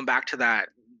kind of going back to that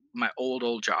my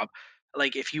old job.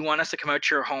 Like if you want us to come out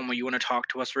to your home or you want to talk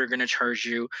to us, we're going to charge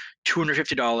you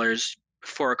 $250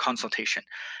 for a consultation.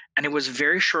 And it was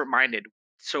very short-minded.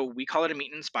 So we call it a meet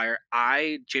and inspire.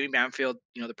 Jamie Banfield,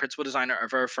 the principal designer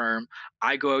of our firm,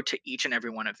 I go out to each and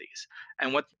every one of these.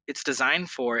 And what it's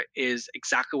designed for is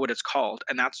exactly what it's called.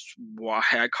 And that's why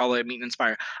I call it meet and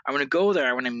inspire. I want to go there,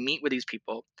 I want to meet with these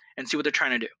people and see what they're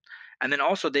trying to do. And then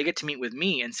also they get to meet with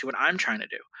me and see what I'm trying to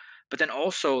do. But then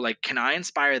also, like, can I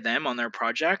inspire them on their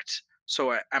project?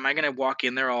 So am I going to walk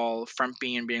in there all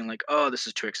frumpy and being like, "Oh, this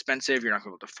is too expensive. You're not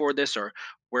going to be able to afford this," or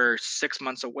 "We're 6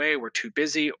 months away. We're too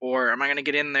busy," or am I going to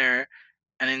get in there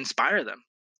and inspire them?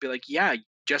 Be like, "Yeah,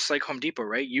 just like Home Depot,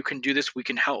 right? You can do this. We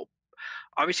can help."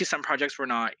 Obviously, some projects we're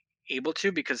not able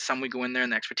to, because some we go in there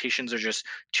and the expectations are just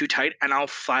too tight. And I'll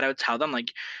flat out tell them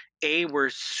like, A, we're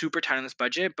super tight on this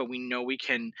budget, but we know we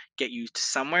can get you to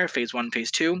somewhere, phase one,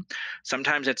 phase two.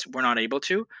 Sometimes it's we're not able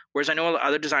to. Whereas I know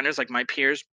other designers, like my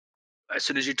peers, as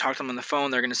soon as you talk to them on the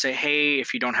phone, they're going to say, hey,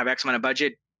 if you don't have X amount of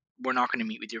budget, we're not going to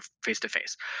meet with you face to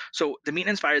face. So the meet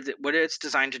and inspire, what it's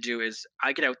designed to do is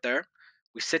I get out there,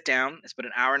 we sit down, it's about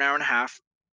an hour and a half,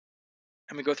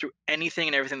 and we go through anything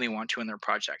and everything they want to in their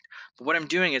project. But what I'm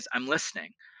doing is I'm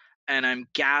listening and I'm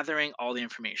gathering all the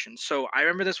information. So I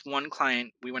remember this one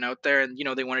client, we went out there and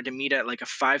they wanted to meet at like a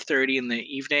 5:30 in the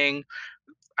evening.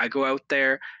 I go out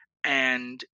there.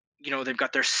 and they've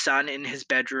got their son in his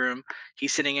bedroom.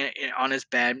 He's sitting on his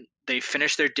bed. They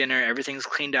finish their dinner. Everything's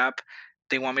cleaned up.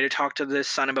 They want me to talk to the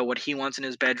son about what he wants in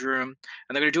his bedroom,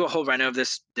 and they're going to do a whole reno of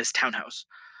this townhouse.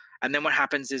 And then what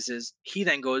happens is he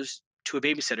then goes to a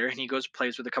babysitter and he goes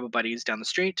plays with a couple buddies down the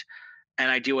street,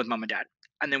 and I deal with mom and dad.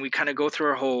 And then we kind of go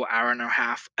through a whole hour and a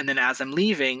half. And then as I'm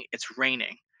leaving, it's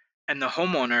raining. And the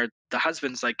homeowner, the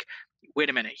husband's like, wait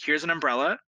a minute, here's an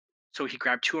umbrella. So he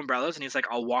grabbed two umbrellas and he's like,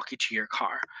 I'll walk you to your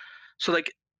car. So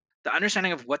like the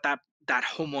understanding of what that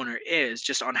homeowner is,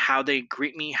 just on how they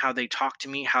greet me, how they talk to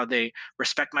me, how they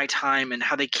respect my time, and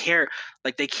how they care.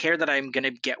 Like they care that I'm gonna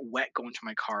get wet going to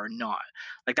my car or not.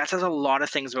 Like that says a lot of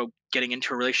things about getting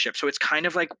into a relationship. So it's kind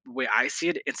of like the way I see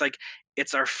it, it's like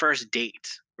it's our first date,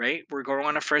 right? We're going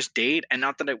on a first date, and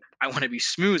not that I want to be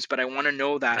smooth, but I want to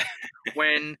know that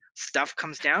when stuff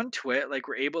comes down to it, like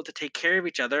we're able to take care of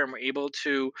each other and we're able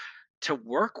to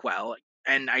work well.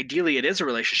 And ideally it is a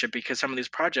relationship, because some of these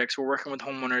projects we're working with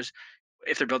homeowners,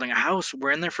 if they're building a house,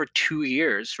 we're in there for 2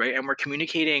 years, right? And we're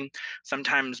communicating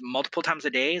sometimes multiple times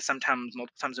a day, sometimes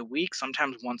multiple times a week,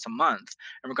 sometimes once a month.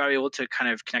 And we've got to be able to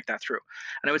kind of connect that through.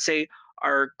 And I would say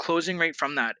our closing rate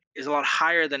from that is a lot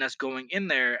higher than us going in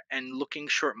there and looking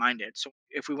short minded. So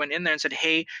if we went in there and said,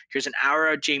 hey, here's an hour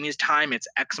of Jamie's time, it's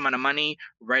X amount of money,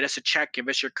 write us a check, give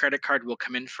us your credit card, we'll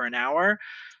come in for an hour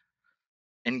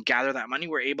and gather that money,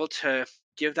 we're able to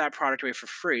give that product away for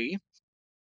free,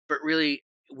 but really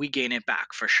we gain it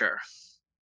back for sure.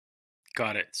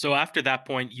 Got it. So after that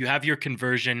point, you have your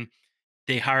conversion,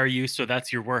 they hire you, so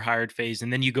that's your "we're hired" phase,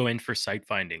 and then you go in for site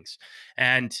findings.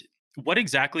 And what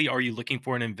exactly are you looking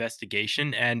for in an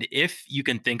investigation? And if you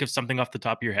can think of something off the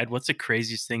top of your head, what's the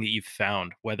craziest thing that you've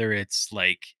found? Whether it's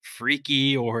like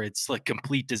freaky or it's like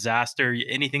complete disaster,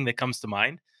 anything that comes to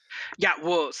mind? Yeah,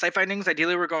 well, site findings,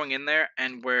 ideally we're going in there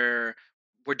and we're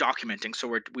documenting.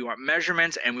 So we want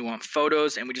measurements and we want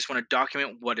photos and we just want to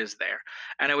document what is there.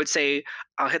 And I would say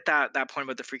I'll hit that point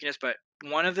about the freakiness, but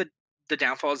one of the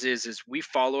downfalls is we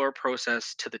follow our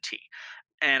process to the T.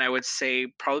 And I would say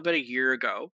probably about a year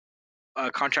ago, a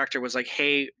contractor was like,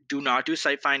 "Hey, do not do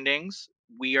site findings.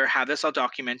 We are have this all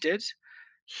documented.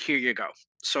 Here you go."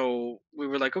 So we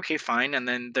were like, "Okay, fine." And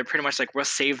then they're pretty much like, "We'll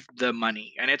save the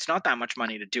money," and it's not that much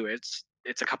money to do it.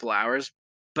 It's a couple hours,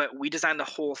 but we designed the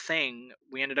whole thing.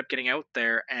 We ended up getting out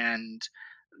there, and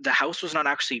the house was not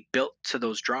actually built to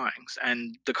those drawings,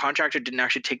 and the contractor didn't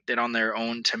actually take it on their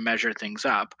own to measure things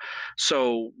up.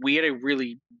 So we had to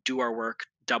really do our work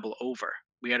double over.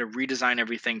 We had to redesign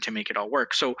everything to make it all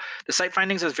work. So the site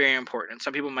findings is very important.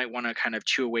 Some people might want to kind of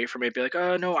chew away from it, be like,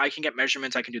 "Oh no, I can get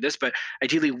measurements, I can do this." But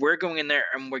ideally, we're going in there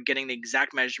and we're getting the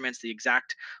exact measurements, the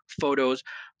exact photos.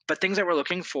 But things that we're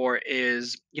looking for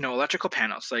is, electrical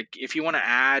panels. Like if you want to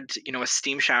add, a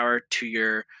steam shower to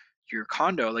your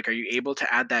condo, like are you able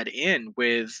to add that in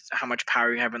with how much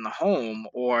power you have in the home?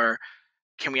 Or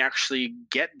can we actually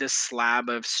get this slab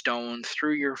of stone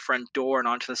through your front door and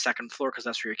onto the second floor, because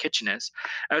that's where your kitchen is?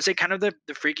 I would say kind of the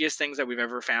freakiest things that we've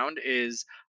ever found is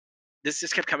this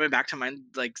just kept coming back to mind,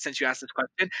 like since you asked this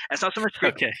question. And it's not so much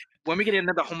freaky. Okay. When we get in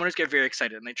there, the homeowners get very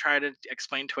excited and they try to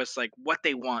explain to us like what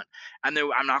they want. And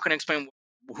I'm not going to explain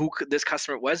this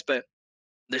customer was, but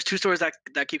there's two stories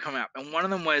that keep coming up. And one of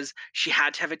them was she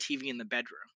had to have a TV in the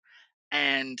bedroom.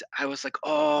 And I was like,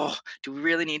 "Oh, do we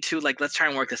really need to? Like, let's try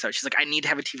and work this out." She's like, "I need to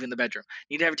have a TV in the bedroom.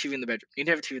 Need to have a TV in the bedroom. Need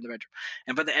to have a TV in the bedroom."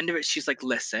 And by the end of it, she's like,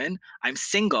 "Listen, I'm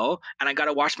single and I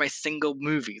gotta watch my single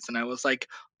movies." And I was like,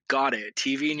 "Got it.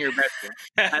 TV in your bedroom."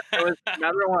 And there was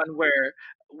another one where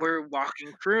we're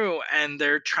walking through and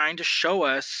they're trying to show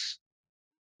us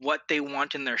what they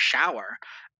want in their shower.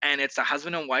 And it's a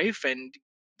husband and wife, and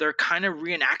they're kind of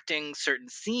reenacting certain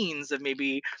scenes of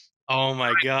maybe Oh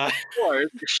my god. floors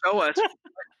to show us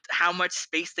how much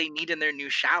space they need in their new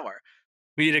shower.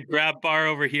 We need a grab bar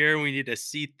over here, we need a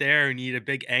seat there, we need a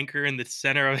big anchor in the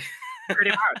center of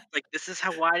Pretty much, like, this is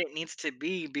how wide it needs to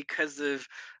be because of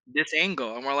this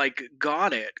angle, and we're like,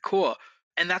 "Got it, cool."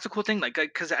 And that's a cool thing, like,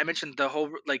 because I mentioned the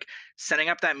whole, like, setting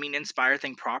up that mean inspire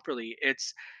thing properly,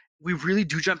 we really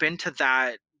do jump into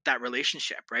that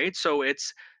relationship, right? So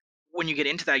it's when you get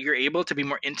into that, you're able to be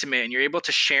more intimate and you're able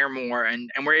to share more, and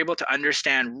we're able to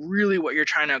understand really what you're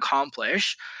trying to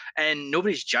accomplish, and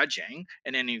nobody's judging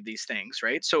in any of these things,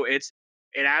 right? So it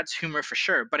adds humor for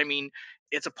sure. But I mean,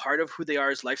 it's a part of who they are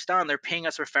as lifestyle, and they're paying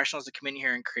us professionals to come in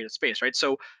here and create a space, right?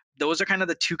 So those are kind of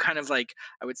the two kind of like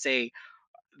I would say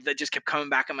that just kept coming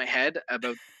back in my head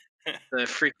about the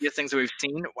freakiest things that we've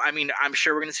seen. I mean, I'm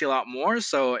sure we're gonna see a lot more.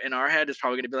 So in our head, it's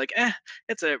probably gonna be like,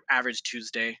 it's an average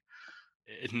Tuesday.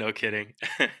 No kidding.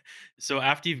 So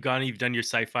after you've gone and you've done your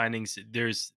site findings,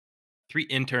 there's three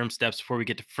interim steps before we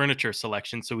get to furniture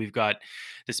selection. So we've got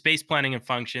the space planning and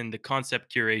function, the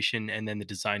concept curation, and then the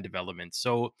design development.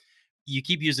 So you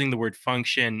keep using the word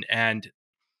function, and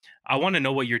I want to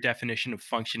know what your definition of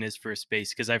function is for a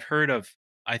space, because I've heard of,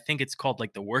 I think it's called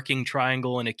like the working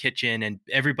triangle in a kitchen, and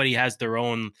everybody has their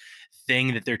own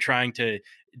thing that they're trying to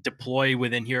deploy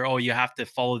within here. Oh, you have to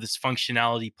follow this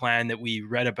functionality plan that we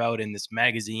read about in this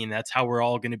magazine. That's how we're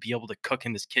all going to be able to cook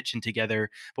in this kitchen together.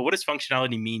 But what does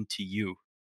functionality mean to you?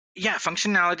 Yeah,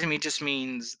 functionality to me just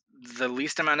means the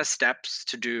least amount of steps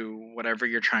to do whatever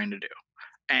you're trying to do.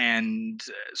 And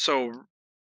so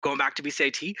going back to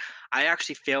BCIT, I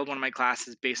actually failed one of my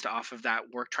classes based off of that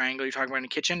work triangle you're talking about in the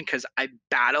kitchen because I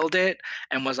battled it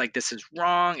and was like, this is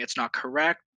wrong, it's not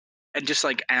correct. And just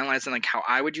like analyzing like how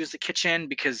I would use the kitchen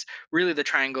because really the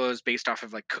triangle is based off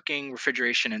of like cooking,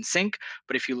 refrigeration, and sink.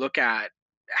 But if you look at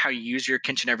how you use your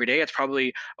kitchen every day, it's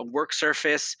probably a work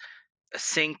surface, a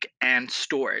sink, and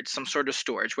storage, some sort of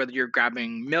storage, whether you're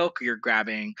grabbing milk or you're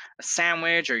grabbing a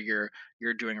sandwich or you're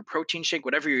doing a protein shake,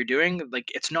 whatever you're doing, like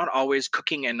it's not always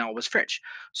cooking and always fridge.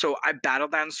 So I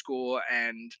battled that in school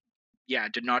and yeah,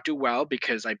 did not do well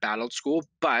because I battled school,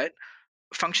 but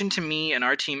function to me and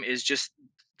our team is just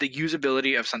the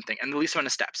usability of something and the least amount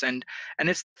of steps and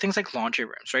it's things like laundry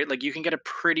rooms, right? Like you can get a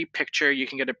pretty picture, you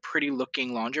can get a pretty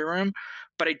looking laundry room,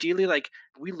 but ideally like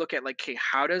we look at like, okay,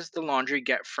 how does the laundry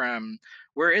get from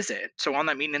where is it? So on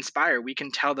that Meet and Inspire we can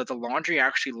tell that the laundry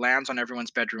actually lands on everyone's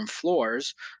bedroom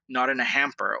floors, not in a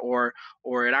hamper, or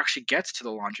it actually gets to the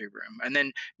laundry room, and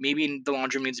then maybe the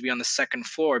laundry room needs to be on the second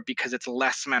floor because it's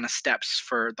less amount of steps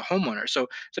for the homeowner. So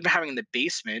instead of having in the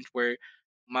basement where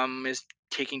mom is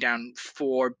taking down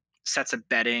 4 sets of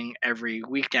bedding every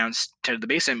week down to the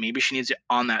basement, maybe she needs it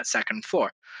on that second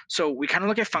floor. So we kind of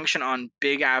look at function on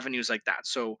big avenues like that.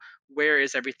 So where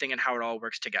is everything and how it all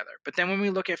works together? But then when we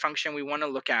look at function, we want to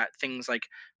look at things like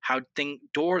how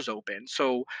doors open.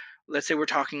 So let's say we're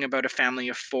talking about a family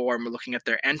of 4 and we're looking at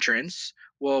their entrance.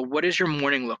 Well, what does your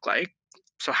morning look like?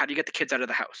 So how do you get the kids out of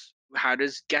the house? How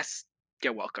does guests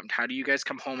get welcomed? How do you guys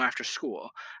come home after school?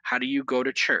 How do you go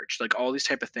to church? Like all these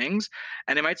type of things.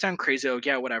 And it might sound crazy, oh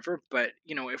yeah, whatever, but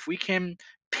if we can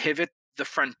pivot the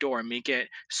front door, make it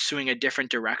swing a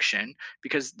different direction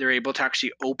because they're able to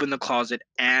actually open the closet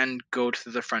and go to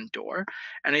the front door.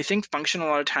 And I think function a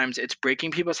lot of times it's breaking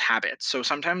people's habits. So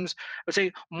sometimes I would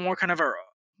say more kind of our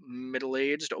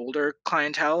middle-aged, older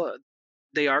clientele,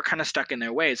 they are kind of stuck in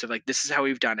their ways of like, this is how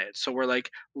we've done it. So we're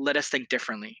like, let us think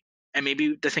differently. And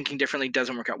maybe the thinking differently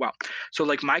doesn't work out well. So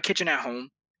like my kitchen at home,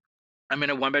 I'm in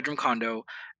a 1 bedroom condo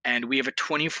and we have a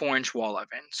 24-inch wall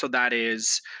oven. So that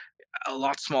is a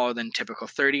lot smaller than typical.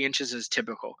 30 inches is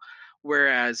typical.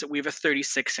 Whereas we have a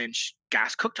 36-inch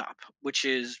gas cooktop, which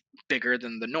is bigger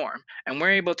than the norm. And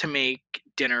we're able to make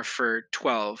dinner for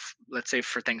 12, let's say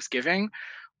for Thanksgiving.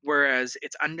 Whereas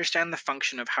it's understand the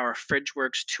function of how our fridge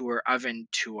works to our oven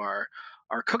to our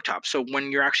cooktop. So when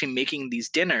you're actually making these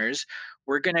dinners,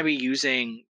 we're going to be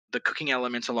using the cooking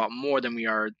elements a lot more than we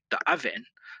are the oven.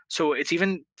 So it's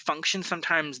even function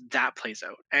sometimes that plays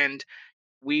out. And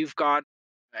we've got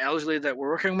elderly that we're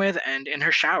working with, and in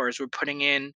her showers, we're putting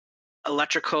in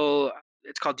electrical.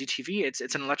 It's called DTV.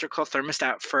 It's an electrical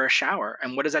thermostat for a shower.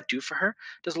 And what does that do for her?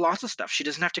 Does lots of stuff. She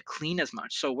doesn't have to clean as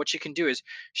much. So what she can do is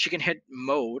she can hit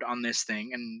mode on this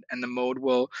thing, and the mode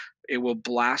will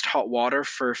blast hot water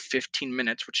for 15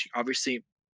 minutes, which obviously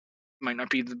might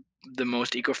not be the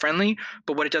most eco-friendly,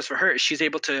 but what it does for her is she's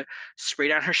able to spray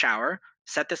down her shower,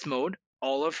 set this mode,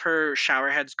 all of her shower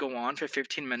heads go on for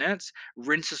 15 minutes,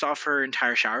 rinses off her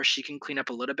entire shower. She can clean up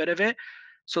a little bit of it.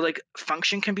 So like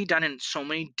function can be done in so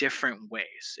many different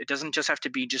ways. It doesn't just have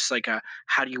to be just like a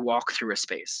how do you walk through a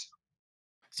space.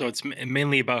 So it's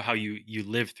mainly about how you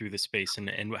live through the space,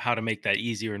 and how to make that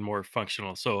easier and more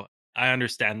functional. So I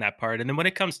understand that part. And then when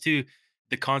it comes to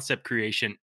the concept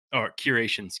creation or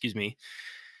curation, excuse me,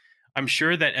 I'm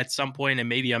sure that at some point, and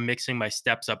maybe I'm mixing my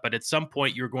steps up, but at some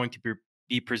point you're going to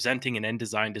be presenting an end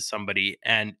design to somebody,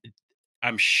 and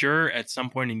I'm sure at some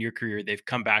point in your career they've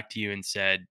come back to you and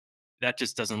said, that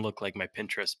just doesn't look like my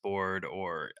Pinterest board,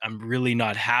 or I'm really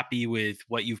not happy with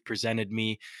what you've presented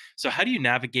me. So how do you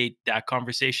navigate that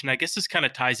conversation? I guess this kind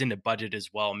of ties into budget as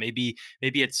well. Maybe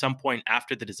at some point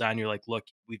after the design, you're like, look,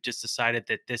 we've just decided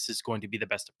that this is going to be the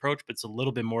best approach, but it's a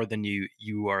little bit more than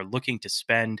you are looking to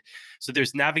spend. So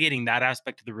there's navigating that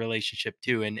aspect of the relationship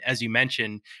too. And as you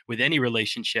mentioned, with any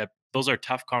relationship, those are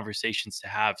tough conversations to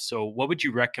have. So what would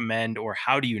you recommend, or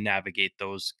how do you navigate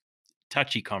those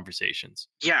touchy conversations.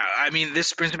 Yeah, I mean,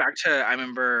 this brings me back to I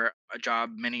remember a job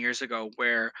many years ago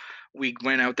where we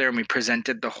went out there and we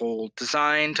presented the whole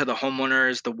design to the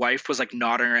homeowners. The wife was like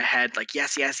nodding her head, like,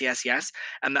 yes, yes, yes, yes.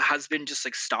 And the husband just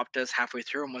like stopped us halfway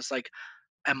through and was like,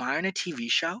 am I on a TV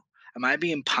show? Am I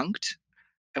being punked?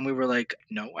 And we were like,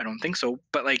 "No, I don't think so."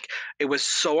 But, like, it was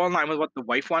so online with what the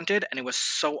wife wanted, and it was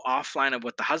so offline of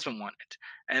what the husband wanted.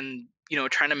 And,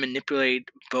 trying to manipulate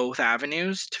both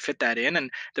avenues to fit that in.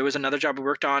 And there was another job we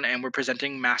worked on, and we're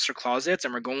presenting master closets,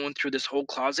 and we're going through this whole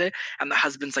closet, and the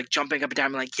husband's, like, jumping up and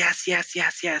down, like, "Yes, yes,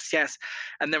 yes, yes, yes."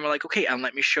 And then we're like, "Okay, and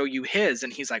let me show you his."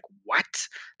 And he's like, "What?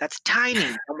 That's tiny."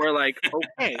 And we're like,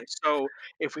 "Okay, so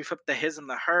if we flip the his and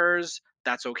the hers,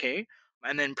 that's okay."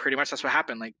 And then pretty much that's what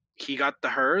happened. Like, he got the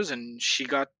hers and she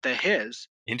got the his.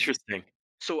 Interesting.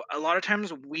 So a lot of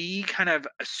times we kind of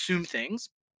assume things,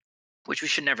 which we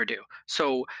should never do.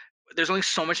 So there's only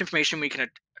so much information we can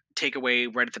take away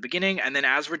right at the beginning. And then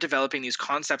as we're developing these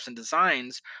concepts and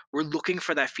designs, we're looking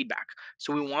for that feedback.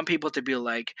 So we want people to be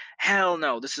like, hell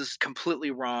no, this is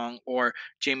completely wrong. Or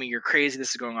Jamie, you're crazy.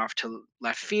 This is going off to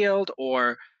left field.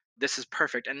 Or this is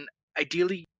perfect. And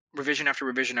ideally, revision after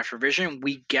revision after revision,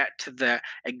 we get to the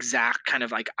exact kind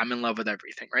of like, I'm in love with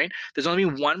everything, right? There's only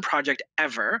been one project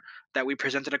ever that we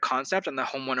presented a concept and the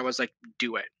homeowner was like,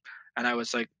 do it. And I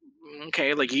was like,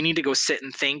 okay, like you need to go sit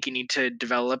and think, you need to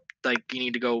develop, like you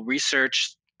need to go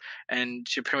research. And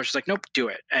she pretty much was like, nope, do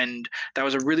it. And that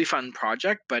was a really fun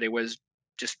project, but it was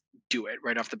just do it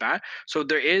right off the bat. So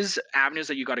there is avenues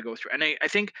that you got to go through. And I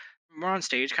think we're on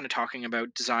stage kind of talking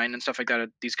about design and stuff like that at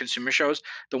these consumer shows.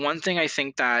 The one thing I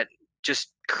think that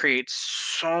just creates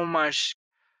so much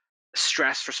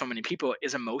stress for so many people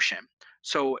is emotion.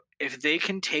 So if they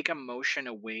can take emotion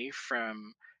away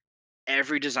from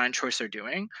every design choice they're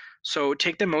doing. So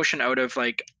take the emotion out of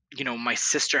like, my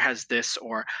sister has this,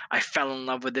 or I fell in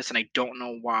love with this and I don't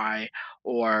know why,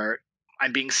 or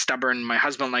I'm being stubborn, my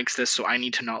husband likes this, so I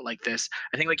need to not like this.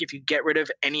 I think like if you get rid of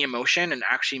any emotion and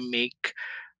actually make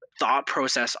thought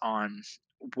process on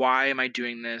why am I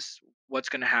doing this? What's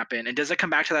going to happen? And does it come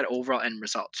back to that overall end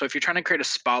result? So if you're trying to create a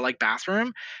spa like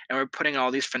bathroom and we're putting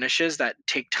all these finishes that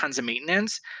take tons of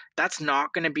maintenance, that's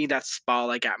not going to be that spa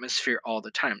like atmosphere all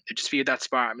the time. It just be that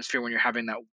spa atmosphere when you're having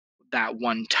that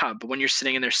one tub. But when you're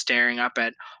sitting in there staring up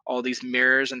at all these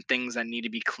mirrors and things that need to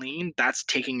be cleaned, that's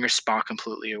taking your spa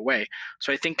completely away.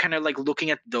 So I think kind of like looking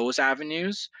at those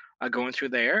avenues, going through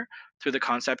there, through the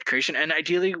concept creation, and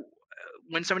ideally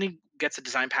when somebody gets a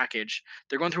design package,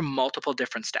 they're going through multiple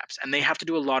different steps and they have to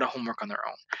do a lot of homework on their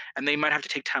own and they might have to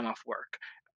take time off work.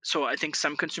 So I think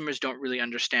some consumers don't really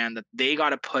understand that they got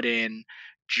to put in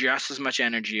just as much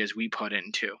energy as we put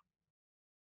in too.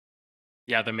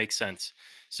 Yeah, that makes sense.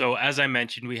 So, as I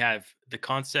mentioned, we have the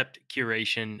concept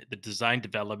curation, the design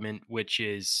development, which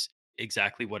is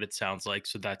exactly what it sounds like.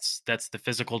 So that's the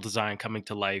physical design coming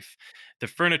to life, the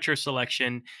furniture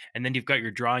selection, and then you've got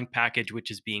your drawing package, which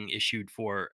is being issued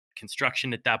for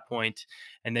construction at that point,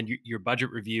 and then your budget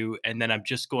review. And then I'm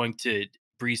just going to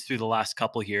breeze through the last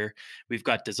couple here. We've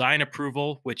got design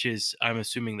approval, which is, I'm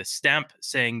assuming, the stamp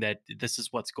saying that this is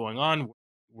what's going on.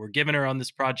 We're giving her on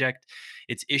this project.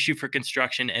 It's issue for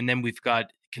construction, and then we've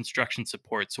got construction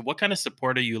support. So what kind of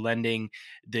support are you lending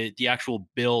the actual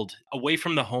build away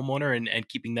from the homeowner and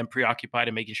keeping them preoccupied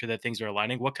and making sure that things are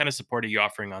aligning? What kind of support are you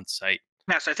offering on site?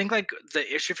 Yeah, so I think like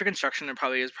the issue for construction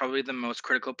is probably the most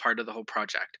critical part of the whole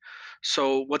project.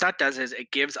 So what that does is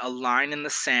it gives a line in the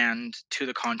sand to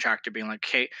the contractor being like,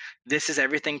 "Okay, this is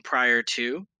everything prior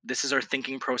to, this is our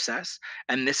thinking process,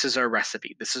 and this is our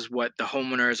recipe. This is what the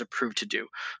homeowner is approved to do."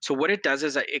 So what it does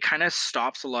is that it kind of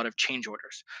stops a lot of change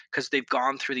orders because they've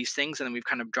gone through these things and then we've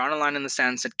kind of drawn a line in the sand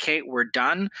and said, "Okay, we're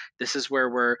done. This is where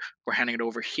we're handing it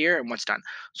over here and what's done."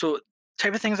 So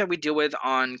type of things that we deal with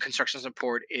on construction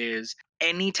support is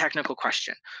any technical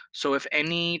question. So if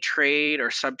any trade or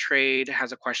sub trade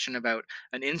has a question about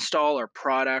an install or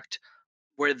product,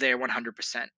 we're there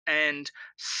 100%. And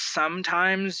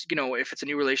sometimes, if it's a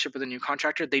new relationship with a new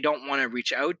contractor, they don't want to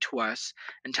reach out to us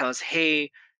and tell us, hey,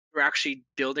 we're actually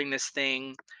building this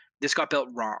thing. This got built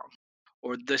wrong.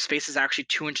 Or the space is actually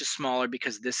 2 inches smaller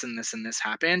because this and this and this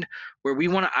happened, where we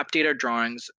want to update our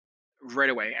drawings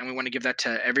right away and we want to give that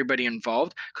to everybody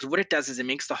involved because what it does is it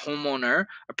makes the homeowner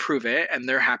approve it and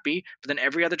they're happy, but then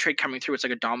every other trade coming through, it's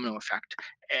like a domino effect.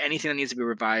 Anything that needs to be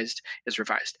revised is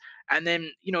revised. And then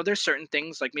there's certain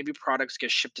things like maybe products get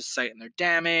shipped to site and they're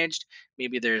damaged,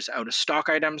 maybe there's out of stock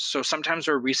items, so sometimes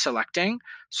we're reselecting.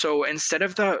 So instead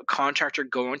of the contractor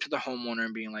going to the homeowner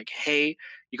and being like, hey,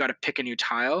 you got to pick a new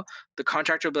tile, the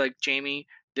contractor will be like, Jamie,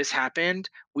 this happened.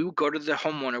 We would go to the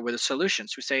homeowner with a solution.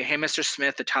 So we say, hey, Mr.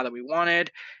 Smith, the tile that we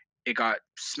wanted, it got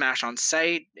smashed on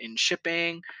site in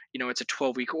shipping. It's a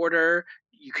 12-week order.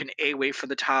 You can wait for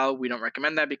the tile. We don't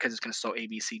recommend that because it's going to slow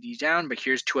ABCD down. But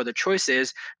here's two other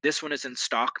choices. This one is in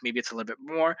stock. Maybe it's a little bit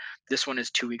more. This one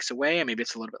is 2 weeks away, and maybe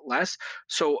it's a little bit less.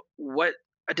 So what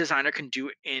a designer can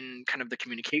do in kind of the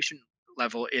communication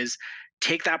level is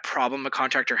take that problem a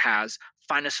contractor has,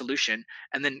 find a solution,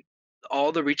 and then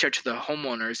all the reach out to the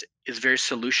homeowners is very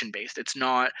solution based. It's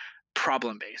not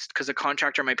problem based because a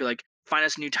contractor might be like, find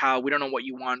us a new tile. We don't know what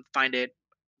you want. Find it.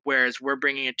 Whereas we're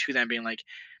bringing it to them, being like,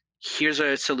 here's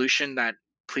a solution that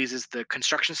pleases the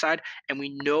construction side, and we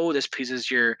know this pleases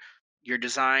your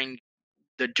design,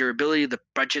 the durability, the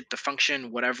budget, the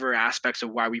function, whatever aspects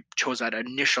of why we chose that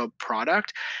initial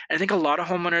product. And I think a lot of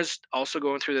homeowners also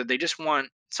going through that, they just want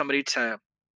somebody to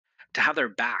have their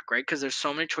back, right? Because there's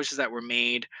so many choices that were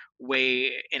made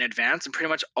way in advance, and pretty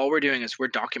much all we're doing is we're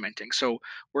documenting. So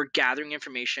we're gathering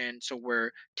information. So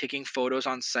we're taking photos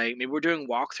on site. Maybe we're doing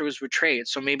walkthroughs with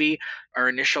trades. So maybe our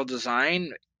initial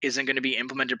design isn't going to be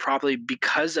implemented properly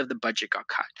because of the budget got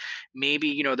cut.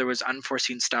 Maybe there was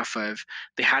unforeseen stuff of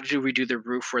they had to redo the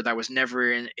roof where that was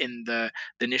never in the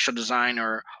initial design,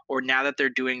 or now that they're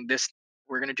doing this,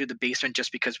 we're going to do the basement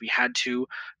just because we had to,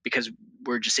 because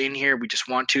we're just in here, we just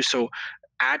want to. So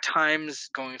at times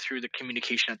going through the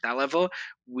communication at that level,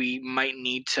 we might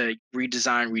need to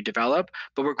redesign, redevelop,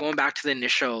 but we're going back to the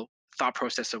initial thought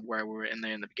process of where we were in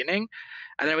the beginning.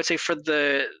 And then I would say for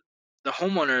the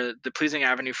homeowner, the pleasing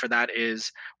avenue for that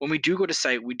is when we do go to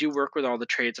site, we do work with all the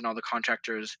trades and all the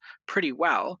contractors pretty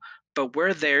well, but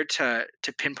we're there to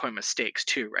pinpoint mistakes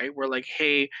too, right? We're like,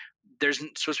 hey,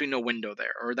 supposed to be no window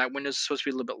there, or that window is supposed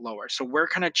to be a little bit lower. So we're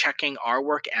kind of checking our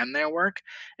work and their work.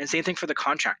 And same thing for the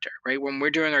contractor, right? When we're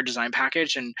doing our design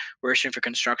package and we're issuing for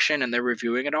construction and they're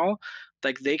reviewing it all,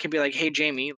 like they can be like, hey,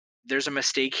 Jamie, there's a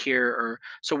mistake here. Or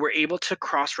so we're able to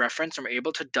cross reference and we're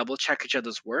able to double check each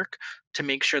other's work to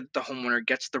make sure that the homeowner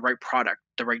gets the right product,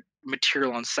 the right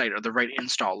material on site, or the right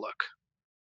install look.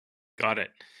 Got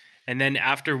it. And then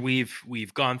after we've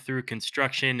gone through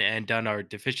construction and done our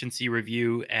deficiency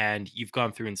review, and you've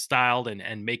gone through and styled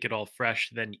and make it all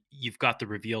fresh, then you've got the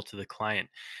reveal to the client.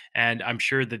 And I'm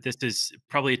sure that this is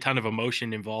probably a ton of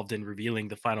emotion involved in revealing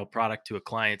the final product to a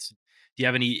client. So do you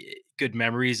have any good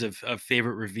memories of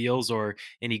favorite reveals, or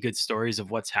any good stories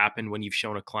of what's happened when you've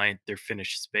shown a client their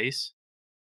finished space?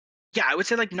 Yeah, I would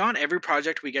say like not every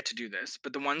project we get to do this,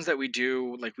 but the ones that we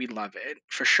do, like we love it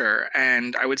for sure.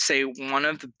 And I would say one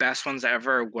of the best ones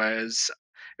ever was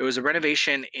it was a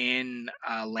renovation in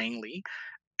Langley,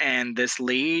 and this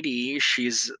lady,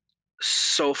 she's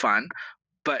so fun.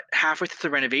 But halfway through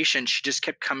the renovation, she just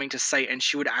kept coming to site, and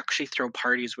she would actually throw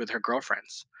parties with her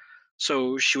girlfriends.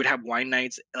 So she would have wine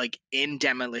nights like in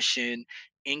demolition,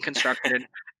 in construction.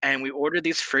 And we ordered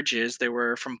these fridges. They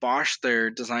were from Bosch.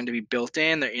 They're designed to be built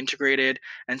in, they're integrated.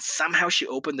 And somehow she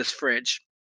opened this fridge.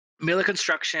 Middle of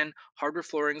construction, hardwood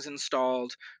flooring's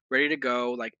installed, ready to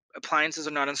go. Like appliances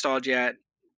are not installed yet,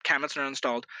 cabinets are not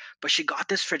installed. But she got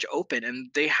this fridge open, and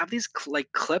they have these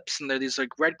like clips, and they're these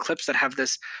like red clips that have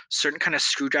this certain kind of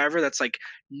screwdriver that's like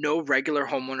no regular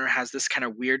homeowner has this kind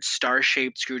of weird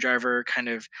star-shaped screwdriver kind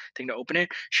of thing to open it.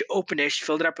 She opened it, she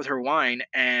filled it up with her wine,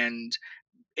 and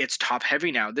it's top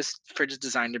heavy now. This fridge is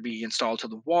designed to be installed to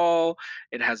the wall.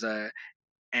 It has a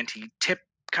anti-tip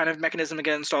kind of mechanism to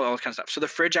get installed, all this kind of stuff. So the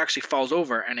fridge actually falls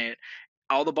over, and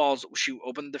all the balls, she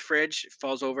opened the fridge, it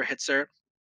falls over, hits her,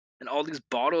 and all these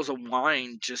bottles of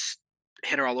wine just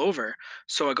hit her all over.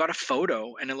 So I got a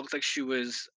photo, and it looked like she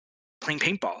was playing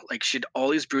paintball. Like she had all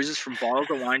these bruises from bottles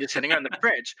of wine just sitting out in the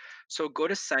fridge. So go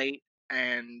to site,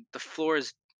 and the floor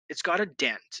it's got a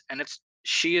dent, and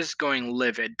she is going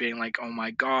livid, being like, "Oh my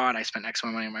god, I spent X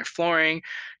amount of money on my flooring.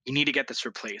 You need to get this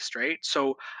replaced, right?"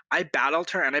 So I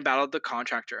battled her, and I battled the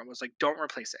contractor, and was like, "Don't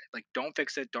replace it. Like, don't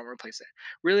fix it. Don't replace it."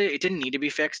 Really, it didn't need to be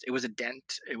fixed. It was a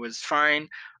dent. It was fine.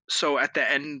 So at the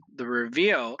end, the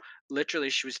reveal,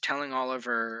 literally, she was telling all of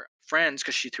her friends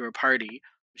because she threw a party.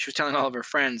 She was telling all of her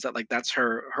friends that like that's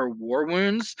her war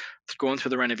wounds going through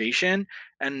the renovation.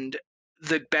 And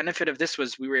the benefit of this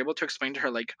was we were able to explain to her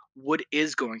like wood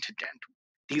is going to dent.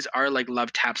 These are like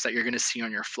love taps that you're going to see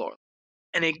on your floor.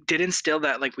 And it did instill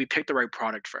that like we picked the right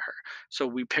product for her. So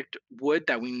we picked wood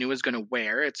that we knew was going to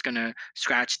wear. It's going to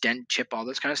scratch, dent, chip, all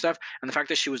this kind of stuff. And the fact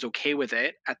that she was okay with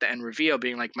it at the end reveal,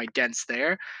 being like my dent's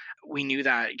there, we knew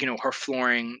that her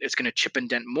flooring is going to chip and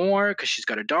dent more because she's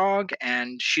got a dog,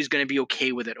 and she's going to be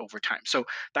okay with it over time. So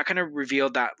that kind of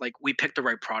revealed that like we picked the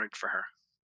right product for her.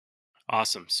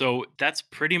 Awesome. So that's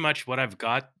pretty much what I've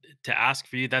got to ask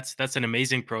for you. That's an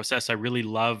amazing process. I really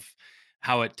love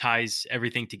how it ties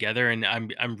everything together, and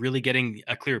I'm really getting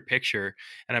a clear picture,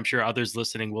 and I'm sure others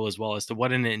listening will as well, as to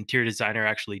what an interior designer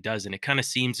actually does. And it kind of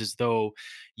seems as though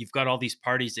you've got all these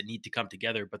parties that need to come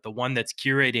together, but the one that's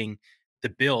curating the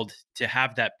build to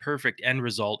have that perfect end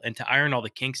result and to iron all the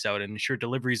kinks out and ensure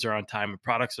deliveries are on time and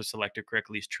products are selected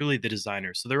correctly is truly the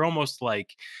designer. So they're almost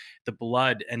like the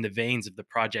blood and the veins of the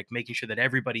project, making sure that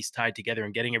everybody's tied together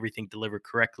and getting everything delivered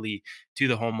correctly to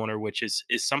the homeowner, which is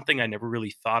something I never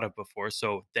really thought of before.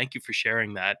 So thank you for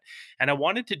sharing that. And I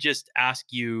wanted to just ask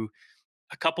you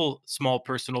a couple small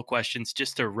personal questions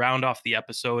just to round off the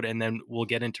episode, and then we'll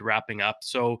get into wrapping up.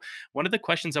 So one of the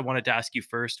questions I wanted to ask you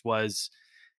first was,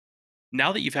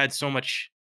 now that you've had so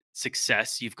much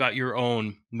success, you've got your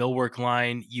own millwork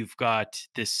line, you've got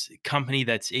this company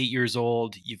that's 8 years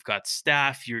old, you've got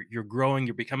staff, you're growing,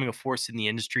 you're becoming a force in the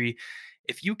industry.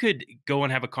 If you could go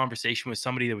and have a conversation with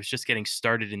somebody that was just getting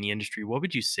started in the industry, what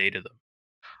would you say to them?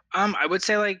 I would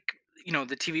say like, the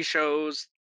TV shows,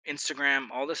 Instagram,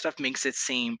 all this stuff makes it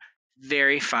seem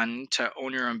very fun to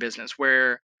own your own business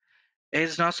where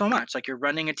it's not so much. Like you're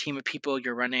running a team of people,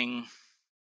 you're running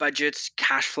budgets,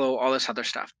 cash flow, all this other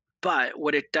stuff. But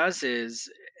what it does is,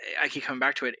 I keep coming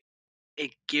back to it,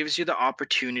 it gives you the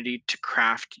opportunity to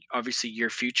craft obviously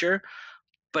your future,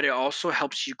 but it also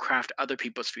helps you craft other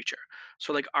people's future.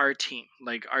 So like our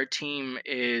team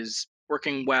is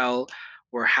working well,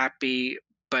 we're happy,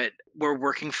 but we're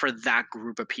working for that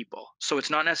group of people. So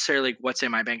it's not necessarily like what's in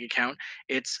my bank account,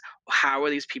 it's how are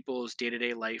these people's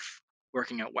day-to-day life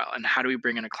working out well and how do we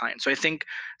bring in a client. So I think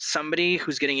somebody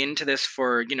who's getting into this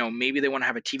for, maybe they want to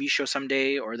have a TV show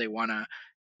someday or they want to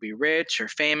be rich or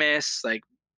famous, like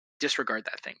disregard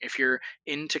that thing. If you're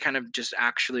into kind of just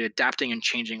actually adapting and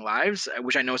changing lives,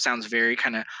 which I know sounds very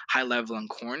kind of high level and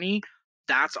corny,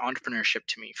 that's entrepreneurship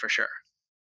to me for sure.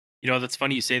 That's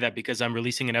funny you say that, because I'm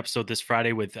releasing an episode this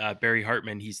Friday with Barry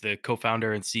Hartman. He's the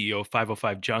co-founder and CEO of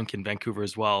 505 Junk in Vancouver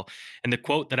as well. And the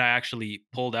quote that I actually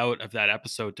pulled out of that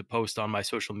episode to post on my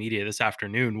social media this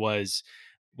afternoon was,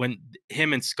 when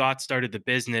him and Scott started the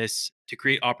business to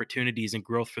create opportunities and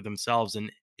growth for themselves.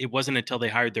 And it wasn't until they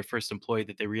hired their first employee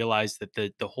that they realized that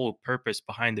the whole purpose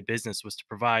behind the business was to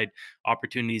provide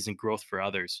opportunities and growth for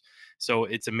others. So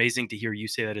it's amazing to hear you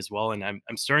say that as well. And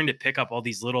I'm starting to pick up all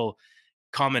these little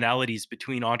commonalities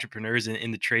between entrepreneurs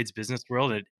in the trades business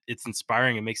world. It's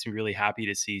inspiring. It makes me really happy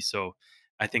to see. So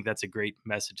I think that's a great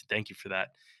message. Thank you for that.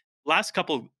 Last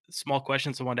couple small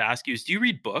questions I wanted to ask you is, do you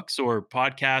read books or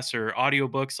podcasts or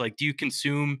audiobooks? Like, do you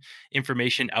consume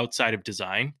information outside of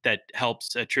design that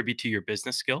helps attribute to your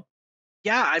business skill?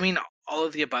 Yeah, I mean, all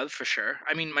of the above for sure.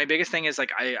 I mean, my biggest thing is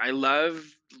like I love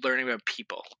learning about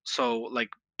people. So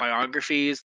like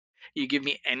biographies, you give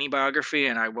me any biography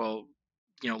and I will,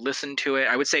 listen to it.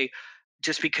 I would say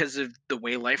just because of the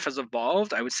way life has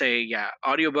evolved, I would say yeah,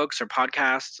 audiobooks or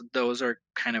podcasts, those are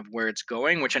kind of where it's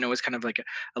going, which I know is kind of like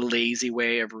a lazy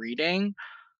way of reading.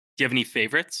 Do you have any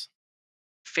favorites?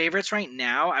 Favorites right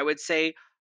now, I would say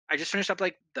I just finished up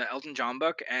like the Elton John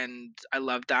book and I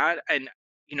love that. And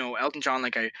Elton John,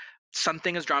 like I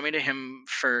something has drawn me to him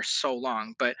for so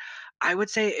long. But I would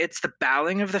say it's the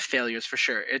battling of the failures for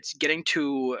sure. It's getting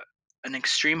to an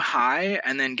extreme high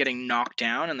and then getting knocked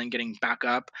down and then getting back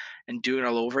up and doing it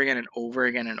all over again and over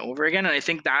again and over again. And I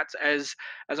think that's as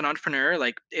an entrepreneur,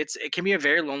 like it can be a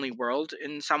very lonely world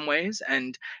in some ways.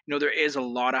 And there is a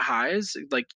lot of highs.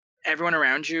 Like everyone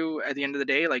around you at the end of the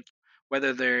day, like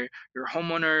whether they're your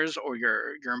homeowners or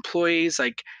your employees,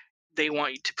 like they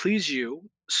want to please you,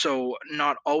 so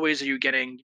not always are you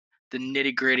getting the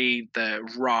nitty gritty, the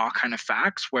raw kind of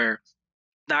facts. Where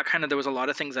that kind of there was a lot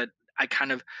of things that I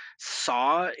kind of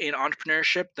saw in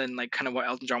entrepreneurship than like kind of what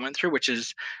Elton John went through, which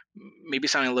is maybe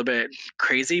sounding a little bit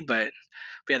crazy, but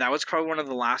yeah, that was probably one of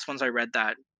the last ones I read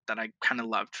that I kind of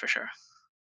loved for sure.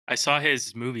 I saw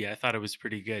his movie. I thought it was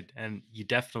pretty good, and you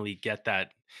definitely get that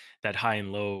high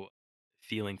and low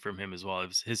feeling from him as well.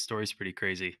 His story's pretty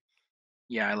crazy.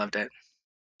 Yeah, I loved it.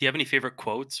 Do you have any favorite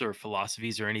quotes or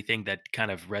philosophies or anything that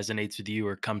kind of resonates with you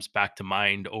or comes back to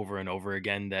mind over and over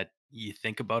again that you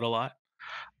think about a lot?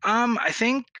 I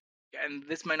think, and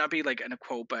this might not be like in a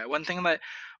quote, but one thing that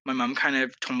my mom kind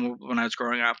of told me when I was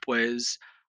growing up was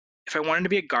if I wanted to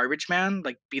be a garbage man,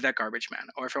 like be that garbage man.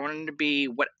 Or if I wanted to be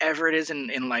whatever it is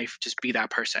in life, just be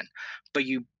that person. But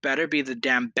you better be the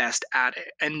damn best at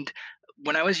it. And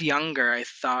when I was younger, I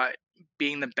thought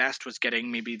being the best was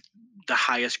getting maybe the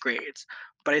highest grades.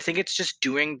 But I think it's just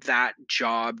doing that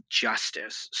job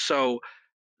justice. So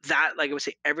that like I would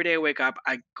say every day I wake up,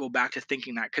 I go back to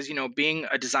thinking that because being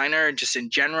a designer just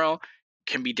in general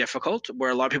can be difficult,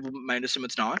 where a lot of people might assume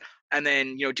it's not. And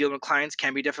then, dealing with clients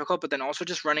can be difficult, but then also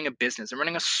just running a business and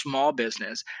running a small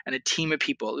business and a team of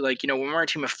people. Like, when we're a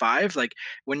team of 5, like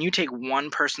when you take one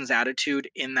person's attitude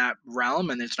in that realm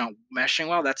and it's not meshing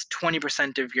well, that's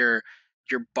 20% of your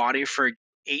body for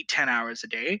 8-10 hours a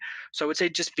day. So I would say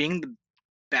just being the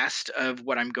best of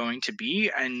what I'm going to be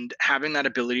and having that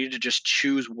ability to just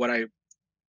choose what I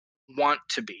want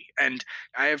to be. And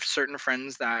I have certain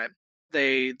friends that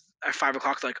they at 5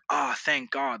 o'clock like, oh,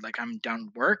 thank God, like I'm done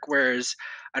work. Whereas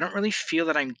I don't really feel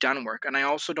that I'm done work. And I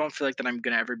also don't feel like that I'm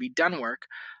gonna ever be done work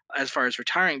as far as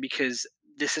retiring because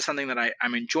this is something that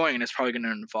I'm enjoying and it's probably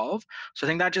gonna evolve. So I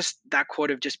think that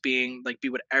quote of just being like be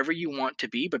whatever you want to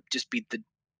be, but just be the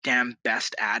damn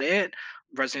best at it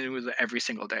resonated with every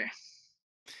single day.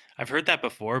 I've heard that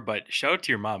before, but shout out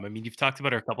to your mom. I mean, you've talked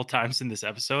about her a couple times in this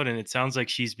episode, and it sounds like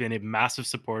she's been a massive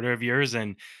supporter of yours.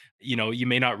 And you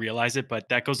may not realize it, but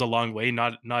that goes a long way.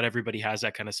 Not everybody has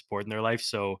that kind of support in their life.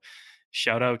 So,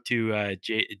 shout out to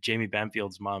Jamie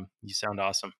Banfield's mom. You sound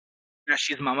awesome. Yeah,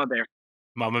 she's Mama Bear.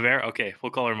 Mama Bear. Okay,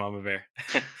 we'll call her Mama Bear.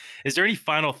 Is there any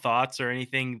final thoughts or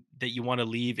anything that you want to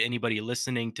leave anybody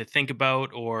listening to think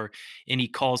about, or any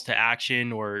calls to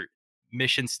action or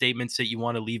mission statements that you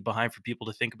want to leave behind for people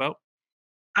to think about?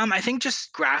 I think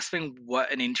just grasping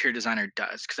what an interior designer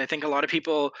does, because I think a lot of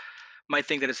people might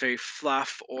think that it's very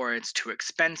fluff or it's too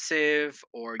expensive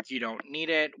or you don't need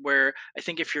it. Where I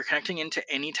think if you're connecting into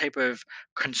any type of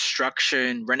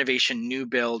construction, renovation, new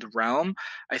build realm,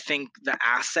 I think the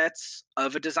assets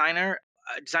of a designer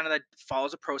that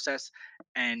follows a process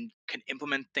and can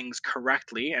implement things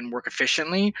correctly and work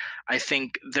efficiently, I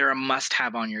think they're a must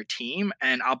have on your team.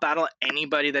 And I'll battle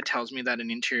anybody that tells me that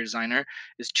an interior designer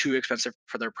is too expensive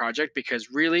for their project because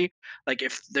really, like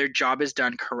if their job is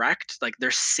done correct, like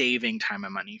they're saving time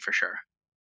and money for sure.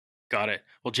 Got it.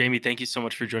 Well, Jamie, thank you so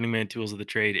much for joining me in Tools of the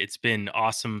Trade. It's been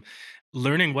awesome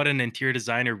learning what an interior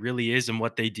designer really is and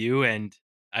what they do. And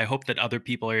I hope that other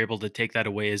people are able to take that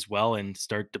away as well and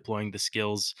start deploying the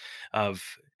skills of,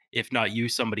 if not you,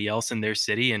 somebody else in their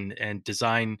city, and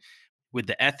design with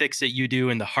the ethics that you do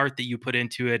and the heart that you put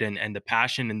into it, and the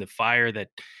passion and the fire that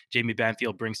Jamie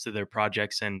Banfield brings to their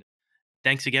projects. And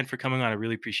thanks again for coming on. I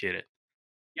really appreciate it.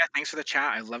 Yeah, thanks for the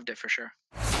chat. I loved it for sure.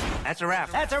 That's a wrap.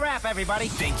 That's a wrap, everybody.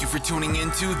 Thank you for tuning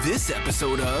into this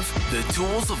episode of the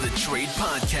Tools of the Trade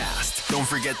podcast. Don't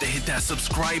forget to hit that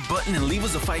subscribe button and leave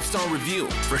us a 5-star review.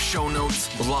 For show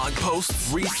notes, blog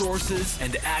posts, resources,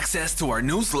 and access to our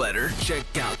newsletter, check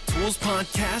out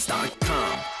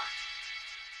toolspodcast.com.